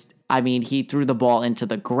Flacco he threw the ball into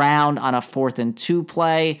the ground on a 4th and 2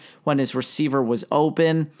 play when his receiver was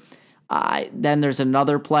open. Then there's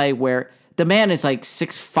another play where the man is like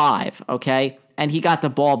 6'5", okay? And he got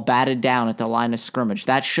the ball batted down at the line of scrimmage.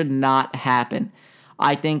 That should not happen.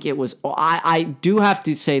 I think it was... I do have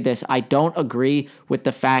to say this. I don't agree with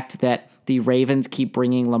the fact that the Ravens keep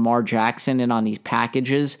bringing Lamar Jackson in on these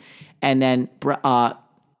packages, and then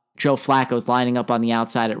Joe Flacco's lining up on the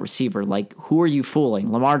outside at receiver. Like, who are you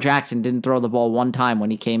fooling? Lamar Jackson didn't throw the ball one time when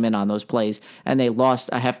he came in on those plays, and they lost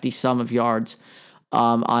a hefty sum of yards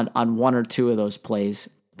on 1 or 2 of those plays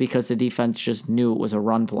because the defense just knew it was a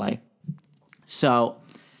run play. So...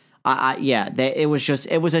 it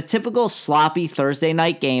was a typical sloppy Thursday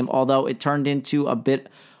night game, although it turned into a bit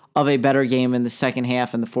of a better game in the second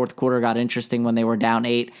half, and the fourth quarter got interesting when they were down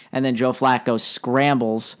 8, and then Joe Flacco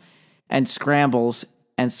scrambles,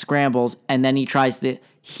 and then he tries to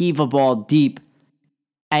heave a ball deep,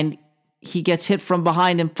 and he gets hit from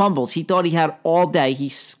behind and fumbles. He thought he had all day. He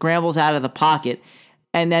scrambles out of the pocket,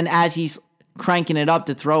 and then as he's cranking it up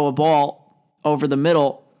to throw a ball over the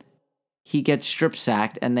middle, he gets strip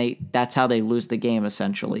sacked, and that's how they lose the game,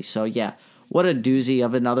 essentially. So, yeah, what a doozy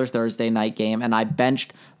of another Thursday night game. And I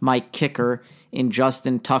benched my kicker in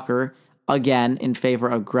Justin Tucker again in favor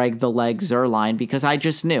of Greg the Leg Zuerlein because I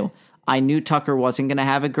just knew. I knew Tucker wasn't going to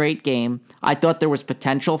have a great game. I thought there was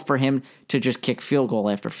potential for him to just kick field goal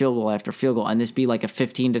after field goal after field goal and this be like a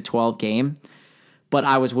 15-12 game. But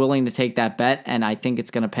I was willing to take that bet, and I think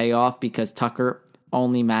it's going to pay off because Tucker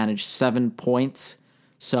only managed 7 points.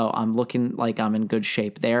 So I'm looking like I'm in good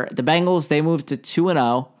shape there. The Bengals, they moved to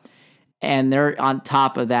 2-0, and they're on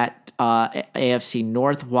top of that AFC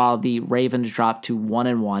North, while the Ravens dropped to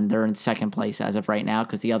 1-1. They're in second place as of right now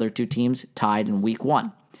because the other 2 teams tied in week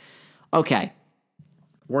 1. Okay,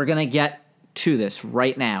 we're going to get to this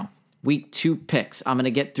right now. Week 2 picks. I'm going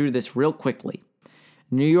to get through this real quickly.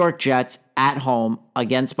 New York Jets at home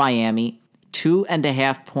against Miami,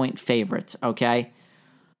 2.5-point favorites, okay?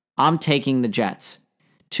 I'm taking the Jets.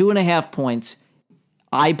 2.5 points.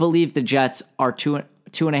 I believe the Jets are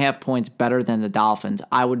 2.5 points better than the Dolphins.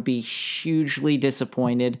 I would be hugely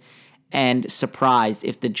disappointed and surprised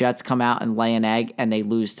if the Jets come out and lay an egg and they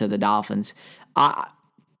lose to the Dolphins.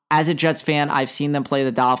 As a Jets fan, I've seen them play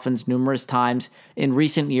the Dolphins numerous times. In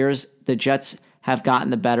recent years, the Jets have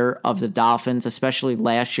gotten the better of the Dolphins, especially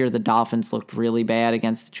last year. The Dolphins looked really bad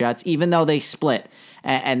against the Jets, even though they split.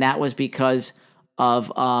 And that was because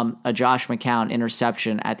of a Josh McCown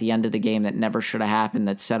interception at the end of the game that never should have happened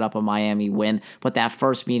that set up a Miami win. But that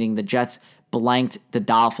first meeting, the Jets blanked the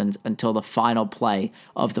Dolphins until the final play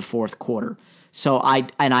of the fourth quarter. So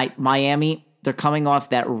Miami, they're coming off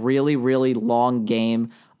that really, really long game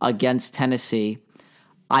against Tennessee.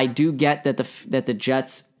 I do get that the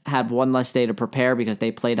Jets have one less day to prepare because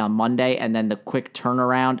they played on Monday and then the quick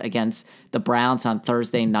turnaround against the Browns on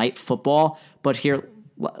Thursday Night Football. But here,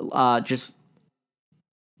 just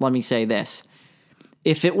let me say this.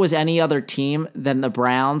 If it was any other team than the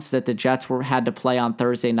Browns that the Jets had to play on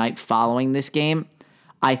Thursday night following this game,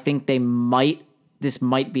 I think this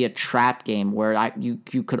might be a trap game where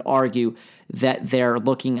you could argue that they're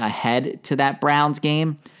looking ahead to that Browns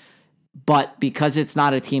game. But because it's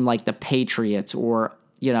not a team like the Patriots or,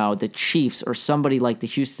 the Chiefs or somebody like the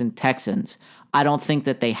Houston Texans, I don't think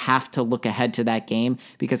that they have to look ahead to that game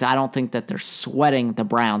because I don't think that they're sweating the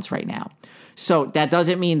Browns right now. So that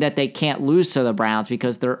doesn't mean that they can't lose to the Browns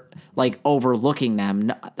because they're like overlooking them.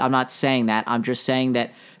 No, I'm not saying that. I'm just saying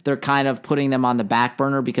that they're kind of putting them on the back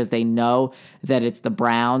burner because they know that it's the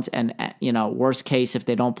Browns. And, worst case, if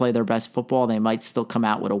they don't play their best football, they might still come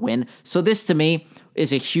out with a win. So this, to me,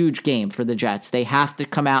 is a huge game for the Jets. They have to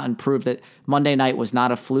come out and prove that Monday night was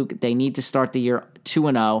not a fluke. They need to start the year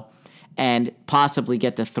 2-0 and possibly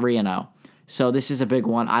get to 3-0. So this is a big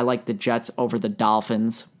one. I like the Jets over the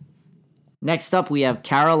Dolphins. Next up, we have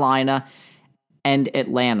Carolina and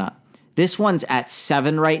Atlanta. This one's at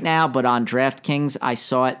 7 right now, but on DraftKings, I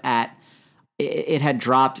saw it had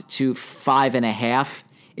dropped to 5.5.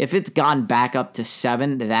 If it's gone back up to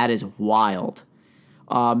 7, that is wild.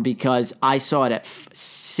 Because I saw it at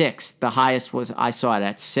 6. The highest was I saw it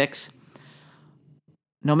at 6.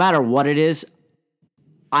 No matter what it is,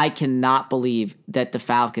 I cannot believe that the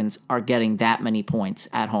Falcons are getting that many points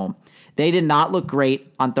at home. They did not look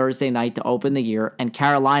great on Thursday night to open the year, and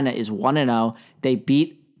Carolina is 1-0. They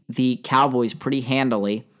beat the Cowboys pretty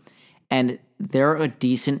handily, and they're a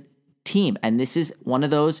decent team. And this is one of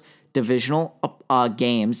those divisional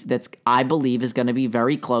games that's, I believe, is going to be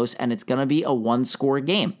very close, and it's going to be a one-score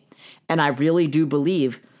game. And I really do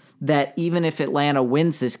believe that even if Atlanta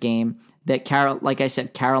wins this game, that like I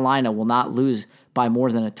said, Carolina will not lose by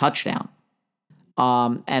more than a touchdown.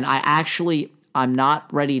 And I'm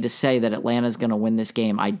not ready to say that Atlanta's going to win this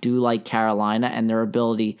game. I do like Carolina and their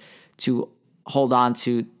ability to hold on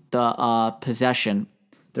to the possession,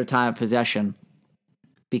 their time of possession,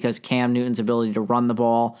 because Cam Newton's ability to run the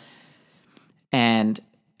ball and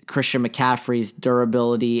Christian McCaffrey's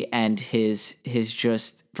durability and his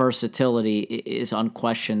just versatility is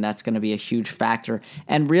unquestioned. That's going to be a huge factor.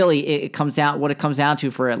 And really, what it comes down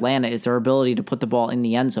to for Atlanta is their ability to put the ball in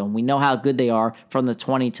the end zone. We know how good they are from the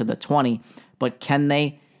 20 to the 20, but can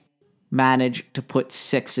they manage to put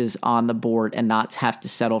sixes on the board and not have to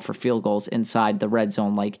settle for field goals inside the red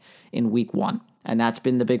zone like in week 1? And that's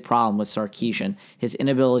been the big problem with Sarkisian, his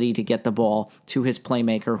inability to get the ball to his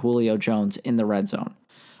playmaker, Julio Jones, in the red zone.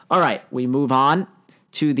 All right, we move on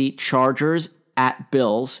to the Chargers at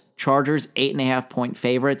Bills. Chargers, 8.5-point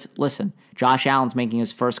favorites. Listen, Josh Allen's making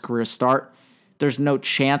his first career start. There's no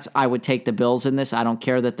chance I would take the Bills in this. I don't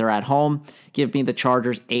care that they're at home. Give me the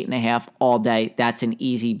Chargers 8.5 all day. That's an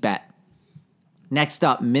easy bet. Next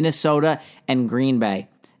up, Minnesota and Green Bay.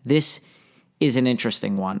 This is an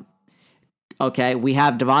interesting one. Okay, we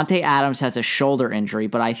have Devontae Adams has a shoulder injury,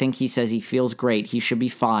 but I think he says he feels great. He should be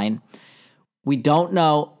fine. We don't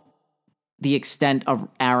know the extent of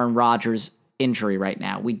Aaron Rodgers' injury right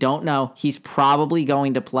now. We don't know. He's probably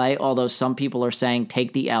going to play, although some people are saying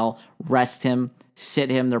take the L, rest him, sit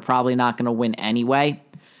him. They're probably not going to win anyway.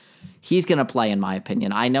 He's going to play, in my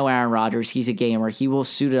opinion. I know Aaron Rodgers. He's a gamer. He will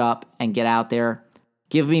suit it up and get out there.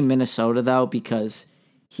 Give me Minnesota, though, because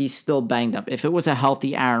he's still banged up. If it was a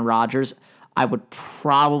healthy Aaron Rodgers, I would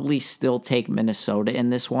probably still take Minnesota in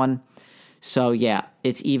this one. So, yeah,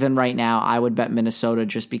 it's even right now. I would bet Minnesota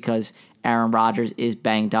just because Aaron Rodgers is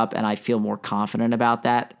banged up, and I feel more confident about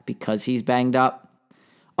that because he's banged up.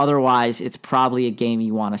 Otherwise, it's probably a game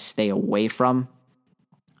you want to stay away from.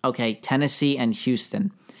 Okay, Tennessee and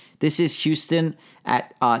Houston. This is Houston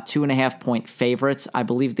at 2.5-point favorites. I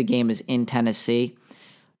believe the game is in Tennessee.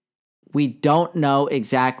 We don't know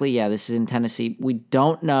exactly. Yeah, this is in Tennessee. We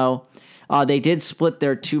don't know. They did split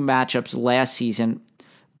their two matchups last season,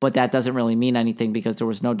 but that doesn't really mean anything because there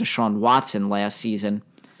was no Deshaun Watson last season.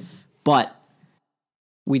 But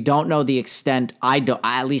we don't know the extent.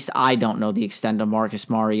 At least I don't know the extent of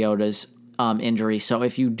Marcus Mariota's injury. So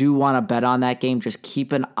if you do want to bet on that game, just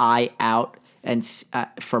keep an eye out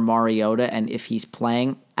for Mariota, and if he's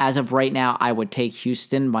playing. As of right now, I would take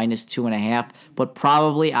Houston minus 2.5, but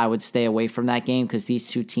probably I would stay away from that game because these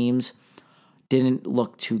two teams didn't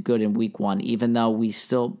look too good in week 1, even though we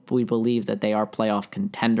believe that they are playoff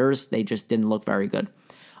contenders. They just didn't look very good.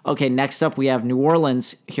 Okay, next up we have New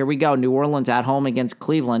Orleans. Here we go. New Orleans at home against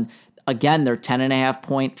Cleveland. Again, they're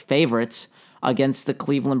 10.5-point favorites against the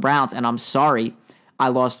Cleveland Browns, and I'm sorry, I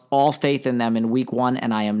lost all faith in them in week 1,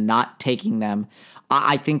 and I am not taking them.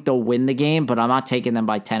 I think they'll win the game, but I'm not taking them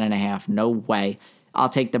by 10.5. No way. I'll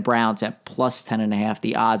take the Browns at plus 10.5.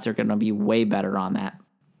 The odds are going to be way better on that.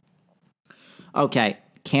 Okay,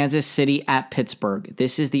 Kansas City at Pittsburgh.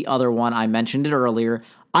 This is the other one. I mentioned it earlier.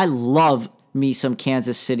 I love me some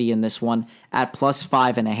Kansas City in this one at plus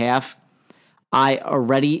 5.5.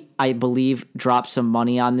 I believe, dropped some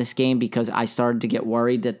money on this game because I started to get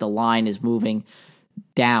worried that the line is moving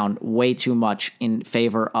down way too much in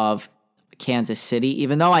favor of Kansas City,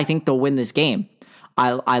 even though I think they'll win this game.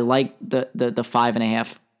 I like the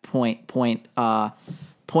 5.5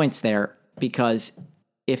 points there, because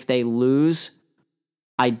if they lose,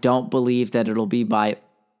 I don't believe that it'll be by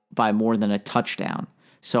more than a touchdown.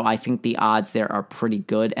 So I think the odds there are pretty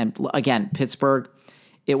good. And again, Pittsburgh,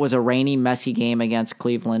 it was a rainy, messy game against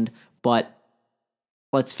Cleveland, but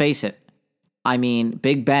let's face it. I mean,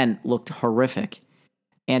 Big Ben looked horrific.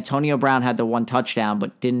 Antonio Brown had the one touchdown,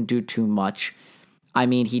 but didn't do too much. I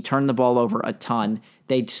mean, he turned the ball over a ton.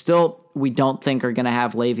 We don't think are going to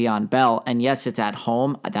have Le'Veon Bell. And yes, it's at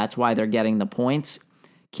home. That's why they're getting the points.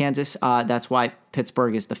 Kansas, that's why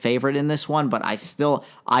Pittsburgh is the favorite in this one. But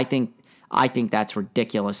I think that's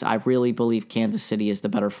ridiculous. I really believe Kansas City is the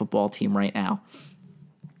better football team right now.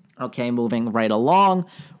 Okay, moving right along,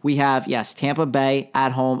 we have, Tampa Bay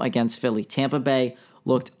at home against Philly. Tampa Bay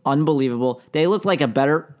looked unbelievable. They looked like a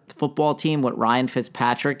better football team with Ryan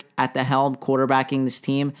Fitzpatrick at the helm quarterbacking this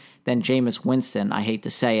team than Jameis Winston. I hate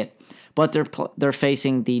to say it, but they're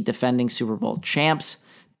facing the defending Super Bowl champs.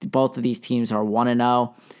 Both of these teams are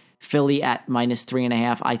 1-0. Philly at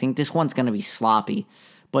 -3.5. I think this one's going to be sloppy,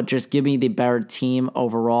 but just give me the better team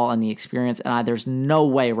overall and the experience. And there's no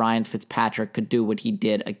way Ryan Fitzpatrick could do what he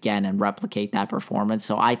did again and replicate that performance.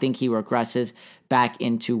 So I think he regresses back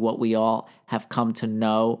into what we all have come to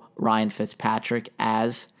know Ryan Fitzpatrick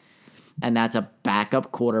as, and that's a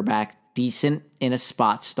backup quarterback, decent in a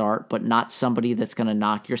spot start, but not somebody that's going to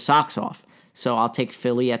knock your socks off. So I'll take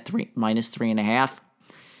Philly at -3.5.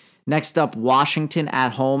 Next up, Washington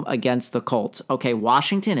at home against the Colts. Okay,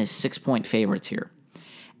 Washington is 6-point favorites here.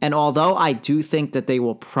 And although I do think that they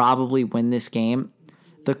will probably win this game,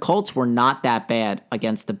 the Colts were not that bad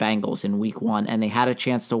against the Bengals in week 1, and they had a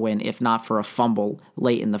chance to win, if not for a fumble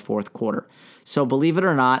late in the fourth quarter. So believe it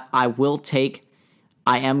or not, I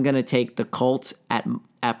am going to take the Colts at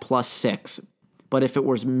 +6. But if it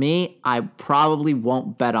was me, I probably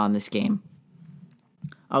won't bet on this game.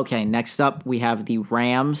 Okay, next up, we have the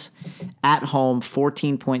Rams at home,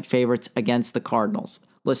 14-point favorites against the Cardinals.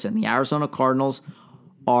 Listen, the Arizona Cardinals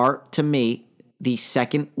are, to me, the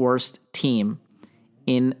second worst team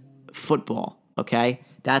in football, okay?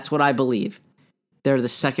 That's what I believe. They're the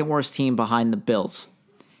second worst team behind the Bills.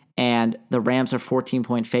 And the Rams are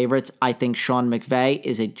 14-point favorites. I think Sean McVay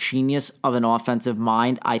is a genius of an offensive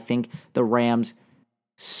mind. I think the Rams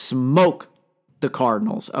smoke the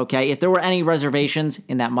Cardinals, okay? If there were any reservations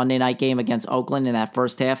in that Monday night game against Oakland in that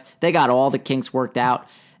first half, they got all the kinks worked out.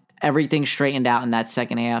 Everything straightened out in that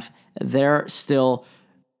second half. They're still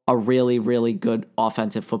a really, really good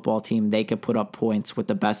offensive football team. They could put up points with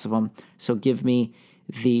the best of them. So give me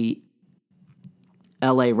the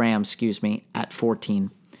LA Rams, at 14.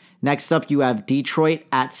 Next up, you have Detroit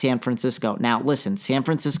at San Francisco. Now, listen, San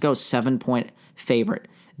Francisco, 7-point favorite.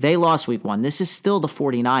 They lost week 1. This is still the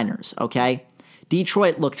 49ers, okay?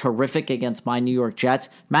 Detroit looked horrific against my New York Jets.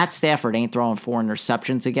 Matt Stafford ain't throwing 4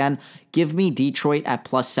 interceptions again. Give me Detroit at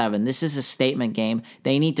 +7. This is a statement game.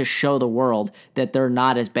 They need to show the world that they're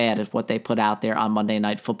not as bad as what they put out there on Monday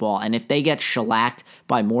Night Football. And if they get shellacked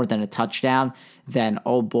by more than a touchdown, then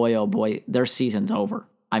oh boy, their season's over.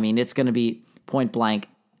 I mean, it's going to be point blank.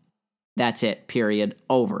 That's it, period.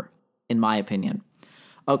 Over, in my opinion.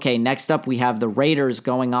 Okay, next up we have the Raiders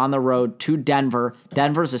going on the road to Denver.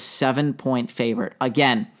 Denver's a 7-point favorite.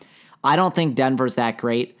 Again, I don't think Denver's that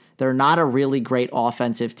great. They're not a really great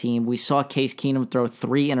offensive team. We saw Case Keenum throw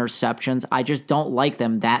 3 interceptions. I just don't like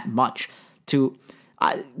them that much.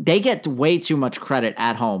 They get way too much credit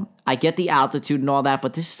at home. I get the altitude and all that,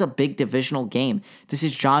 but this is a big divisional game. This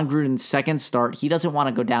is John Gruden's second start. He doesn't want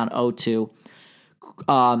to go down 0-2.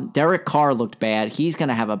 Derek Carr looked bad. He's going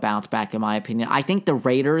to have a bounce back, in my opinion. I think the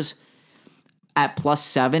Raiders at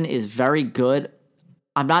 +7 is very good.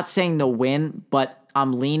 I'm not saying they'll win, but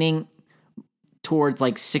I'm leaning towards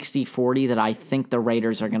like 60-40 that I think the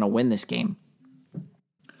Raiders are going to win this game.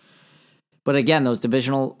 But again, those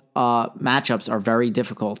divisional matchups are very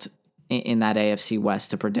difficult in that AFC West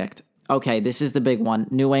to predict. Okay, this is the big one.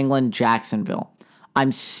 New England, Jacksonville.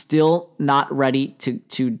 I'm still not ready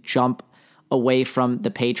to jump away from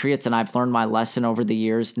the Patriots, and I've learned my lesson over the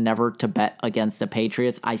years never to bet against the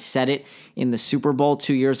Patriots. I said it in the Super Bowl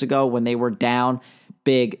 2 years ago when they were down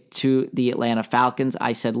big to the Atlanta Falcons.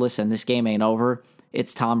 I said, listen, this game ain't over.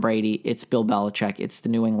 It's Tom Brady. It's Bill Belichick. It's the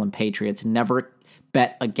New England Patriots. Never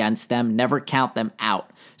bet against them. Never count them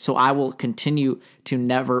out. So I will continue to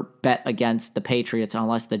never bet against the Patriots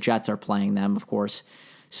unless the Jets are playing them, of course.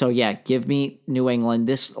 So, yeah, give me New England.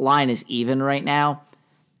 This line is even right now,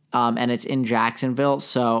 and it's in Jacksonville.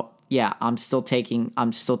 So, yeah, I'm still taking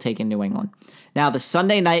New England. Now, the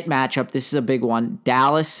Sunday night matchup, this is a big one.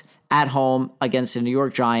 Dallas at home against the New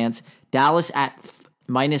York Giants. Dallas at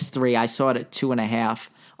 -3. I saw it at 2.5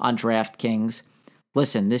 on DraftKings.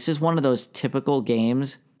 Listen, this is one of those typical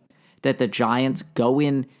games that the Giants go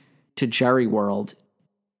in to Jerry World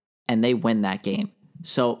and they win that game.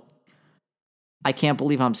 So I can't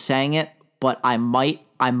believe I'm saying it, but I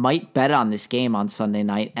might bet on this game on Sunday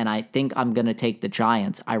night, and I think I'm going to take the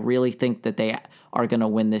Giants. I really think that they are going to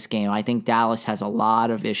win this game. I think Dallas has a lot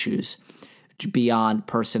of issues beyond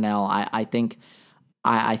personnel. I think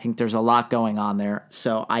there's a lot going on there.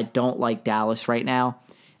 So I don't like Dallas right now,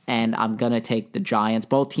 and I'm going to take the Giants.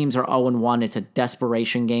 Both teams are 0-1. It's a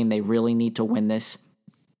desperation game. They really need to win this.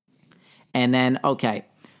 And then, okay,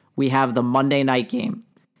 we have the Monday night game.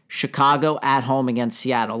 Chicago at home against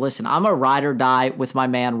Seattle. Listen, I'm a ride or die with my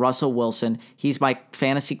man, Russell Wilson. He's my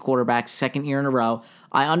fantasy quarterback, second year in a row.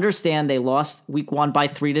 I understand they lost week 1 by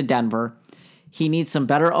 3 to Denver. He needs some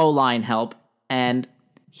better O-line help, and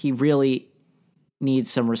he really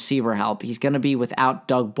needs some receiver help. He's going to be without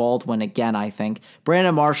Doug Baldwin again, I think.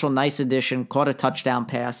 Brandon Marshall, nice addition, caught a touchdown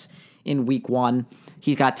pass in week 1.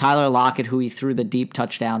 He's got Tyler Lockett, who he threw the deep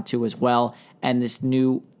touchdown to as well, and this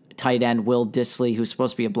new tight end, Will Dissly, who's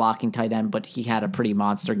supposed to be a blocking tight end, but he had a pretty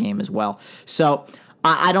monster game as well. So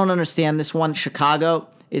I don't understand this one. Chicago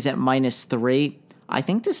is at -3. I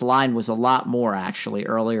think this line was a lot more, actually,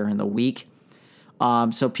 earlier in the week.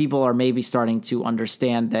 So people are maybe starting to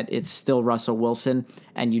understand that it's still Russell Wilson,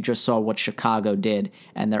 and you just saw what Chicago did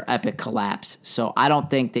and their epic collapse. So I don't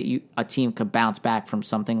think that a team could bounce back from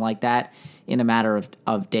something like that in a matter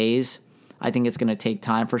of days. I think it's going to take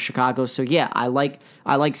time for Chicago. So yeah, I like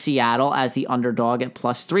Seattle as the underdog at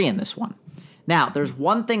 +3 in this one. Now, there's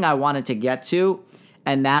one thing I wanted to get to,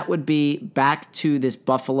 and that would be back to the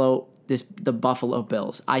Buffalo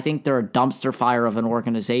Bills. I think they're a dumpster fire of an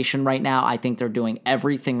organization right now. I think they're doing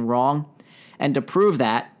everything wrong. And to prove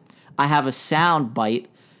that, I have a sound bite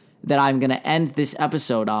that I'm going to end this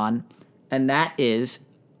episode on, and that is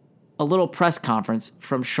a little press conference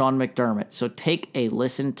from Sean McDermott. So take a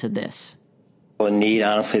listen to this. Need,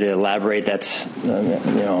 honestly, to elaborate, that's,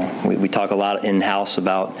 we talk a lot in-house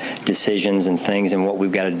about decisions and things and what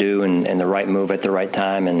we've got to do and the right move at the right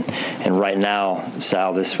time. And right now,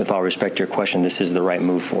 Sal, this, with all respect to your question, this is the right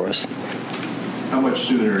move for us. How much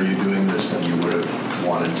sooner are you doing this than you would have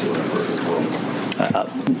wanted to in a perfect world?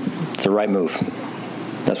 It's the right move.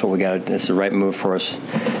 That's what we got to, it's the right move for us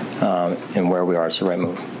and where we are. It's the right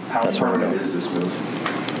move. How permanent is this move?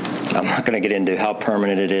 I'm not going to get into how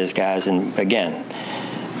permanent it is, guys. And again,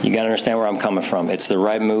 you got to understand where I'm coming from. It's the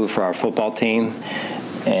right move for our football team,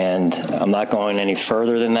 and I'm not going any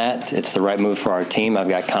further than that. It's the right move for our team. I've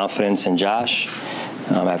got confidence in Josh.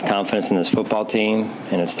 I have confidence in this football team,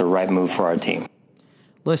 and it's the right move for our team.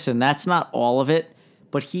 Listen, that's not all of it,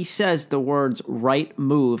 but he says the words "right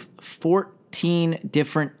move" 14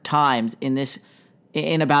 different times in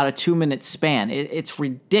about a 2-minute span. It's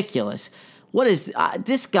ridiculous. What is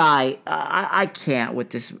this guy? I can't with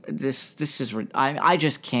this. This is I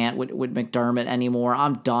just can't with McDermott anymore.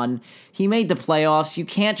 I'm done. He made the playoffs. You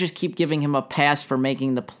can't just keep giving him a pass for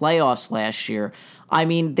making the playoffs last year. I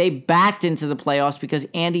mean, they backed into the playoffs because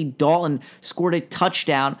Andy Dalton scored a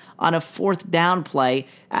touchdown on a 4th down play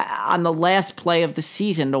on the last play of the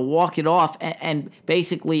season to walk it off and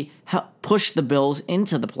basically push the Bills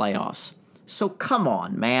into the playoffs. So come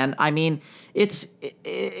on, man. I mean, I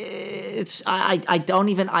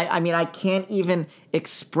can't even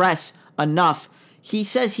express enough. He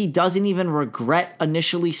says he doesn't even regret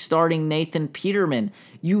initially starting Nathan Peterman.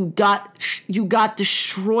 You got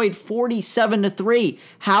destroyed 47-3.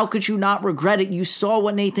 How could you not regret it? You saw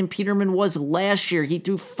what Nathan Peterman was last year. He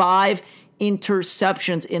threw 5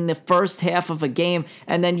 interceptions in the first half of a game,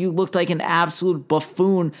 and then you looked like an absolute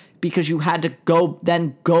buffoon because you had to go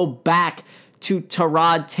back to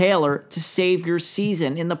Tyrod Taylor to save your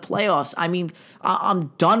season in the playoffs. I mean,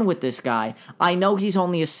 I'm done with this guy. I know he's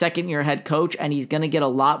only a second-year head coach, and he's going to get a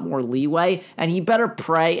lot more leeway, and he better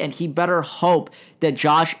pray and he better hope that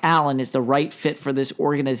Josh Allen is the right fit for this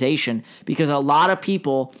organization, because a lot of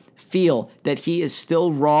people feel that he is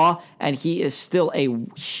still raw and he is still a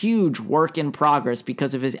huge work in progress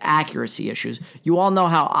because of his accuracy issues. You all know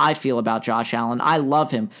how I feel about Josh Allen. I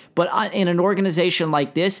love him. But in an organization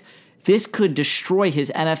like this could destroy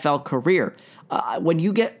his NFL career. When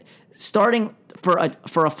you get starting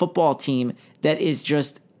for a football team that is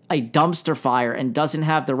just a dumpster fire and doesn't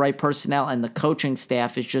have the right personnel and the coaching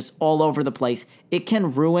staff is just all over the place, it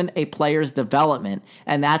can ruin a player's development.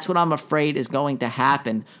 And that's what I'm afraid is going to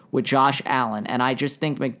happen with Josh Allen. And I just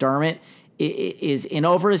think McDermott is in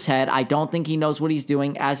over his head. I don't think he knows what he's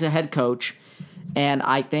doing as a head coach. And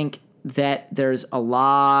I think that there's a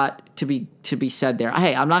lot to be said there.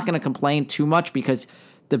 Hey, I'm not going to complain too much because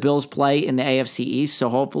the Bills play in the AFC East, so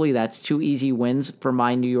hopefully that's 2 easy wins for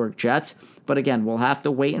my New York Jets. But again, we'll have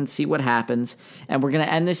to wait and see what happens. And we're going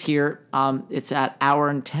to end this here. It's at hour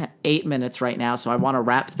and 8 minutes right now, so I want to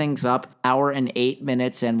wrap things up. Hour and 8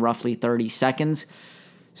 minutes and roughly 30 seconds.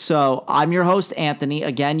 So I'm your host, Anthony.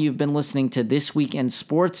 Again, you've been listening to This Week in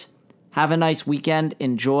Sports. Have a nice weekend.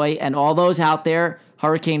 Enjoy. And all those out there,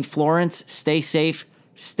 Hurricane Florence, stay safe,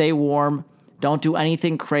 stay warm. Don't do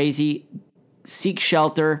anything crazy. Seek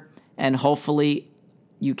shelter, and hopefully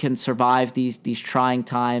you can survive these trying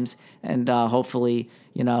times. And hopefully,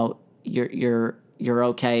 you're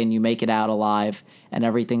okay and you make it out alive and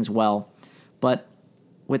everything's well. But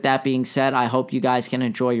with that being said, I hope you guys can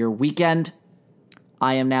enjoy your weekend.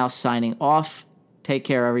 I am now signing off. Take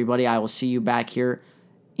care, everybody. I will see you back here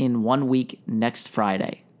in 1 week next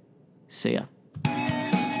Friday. See ya.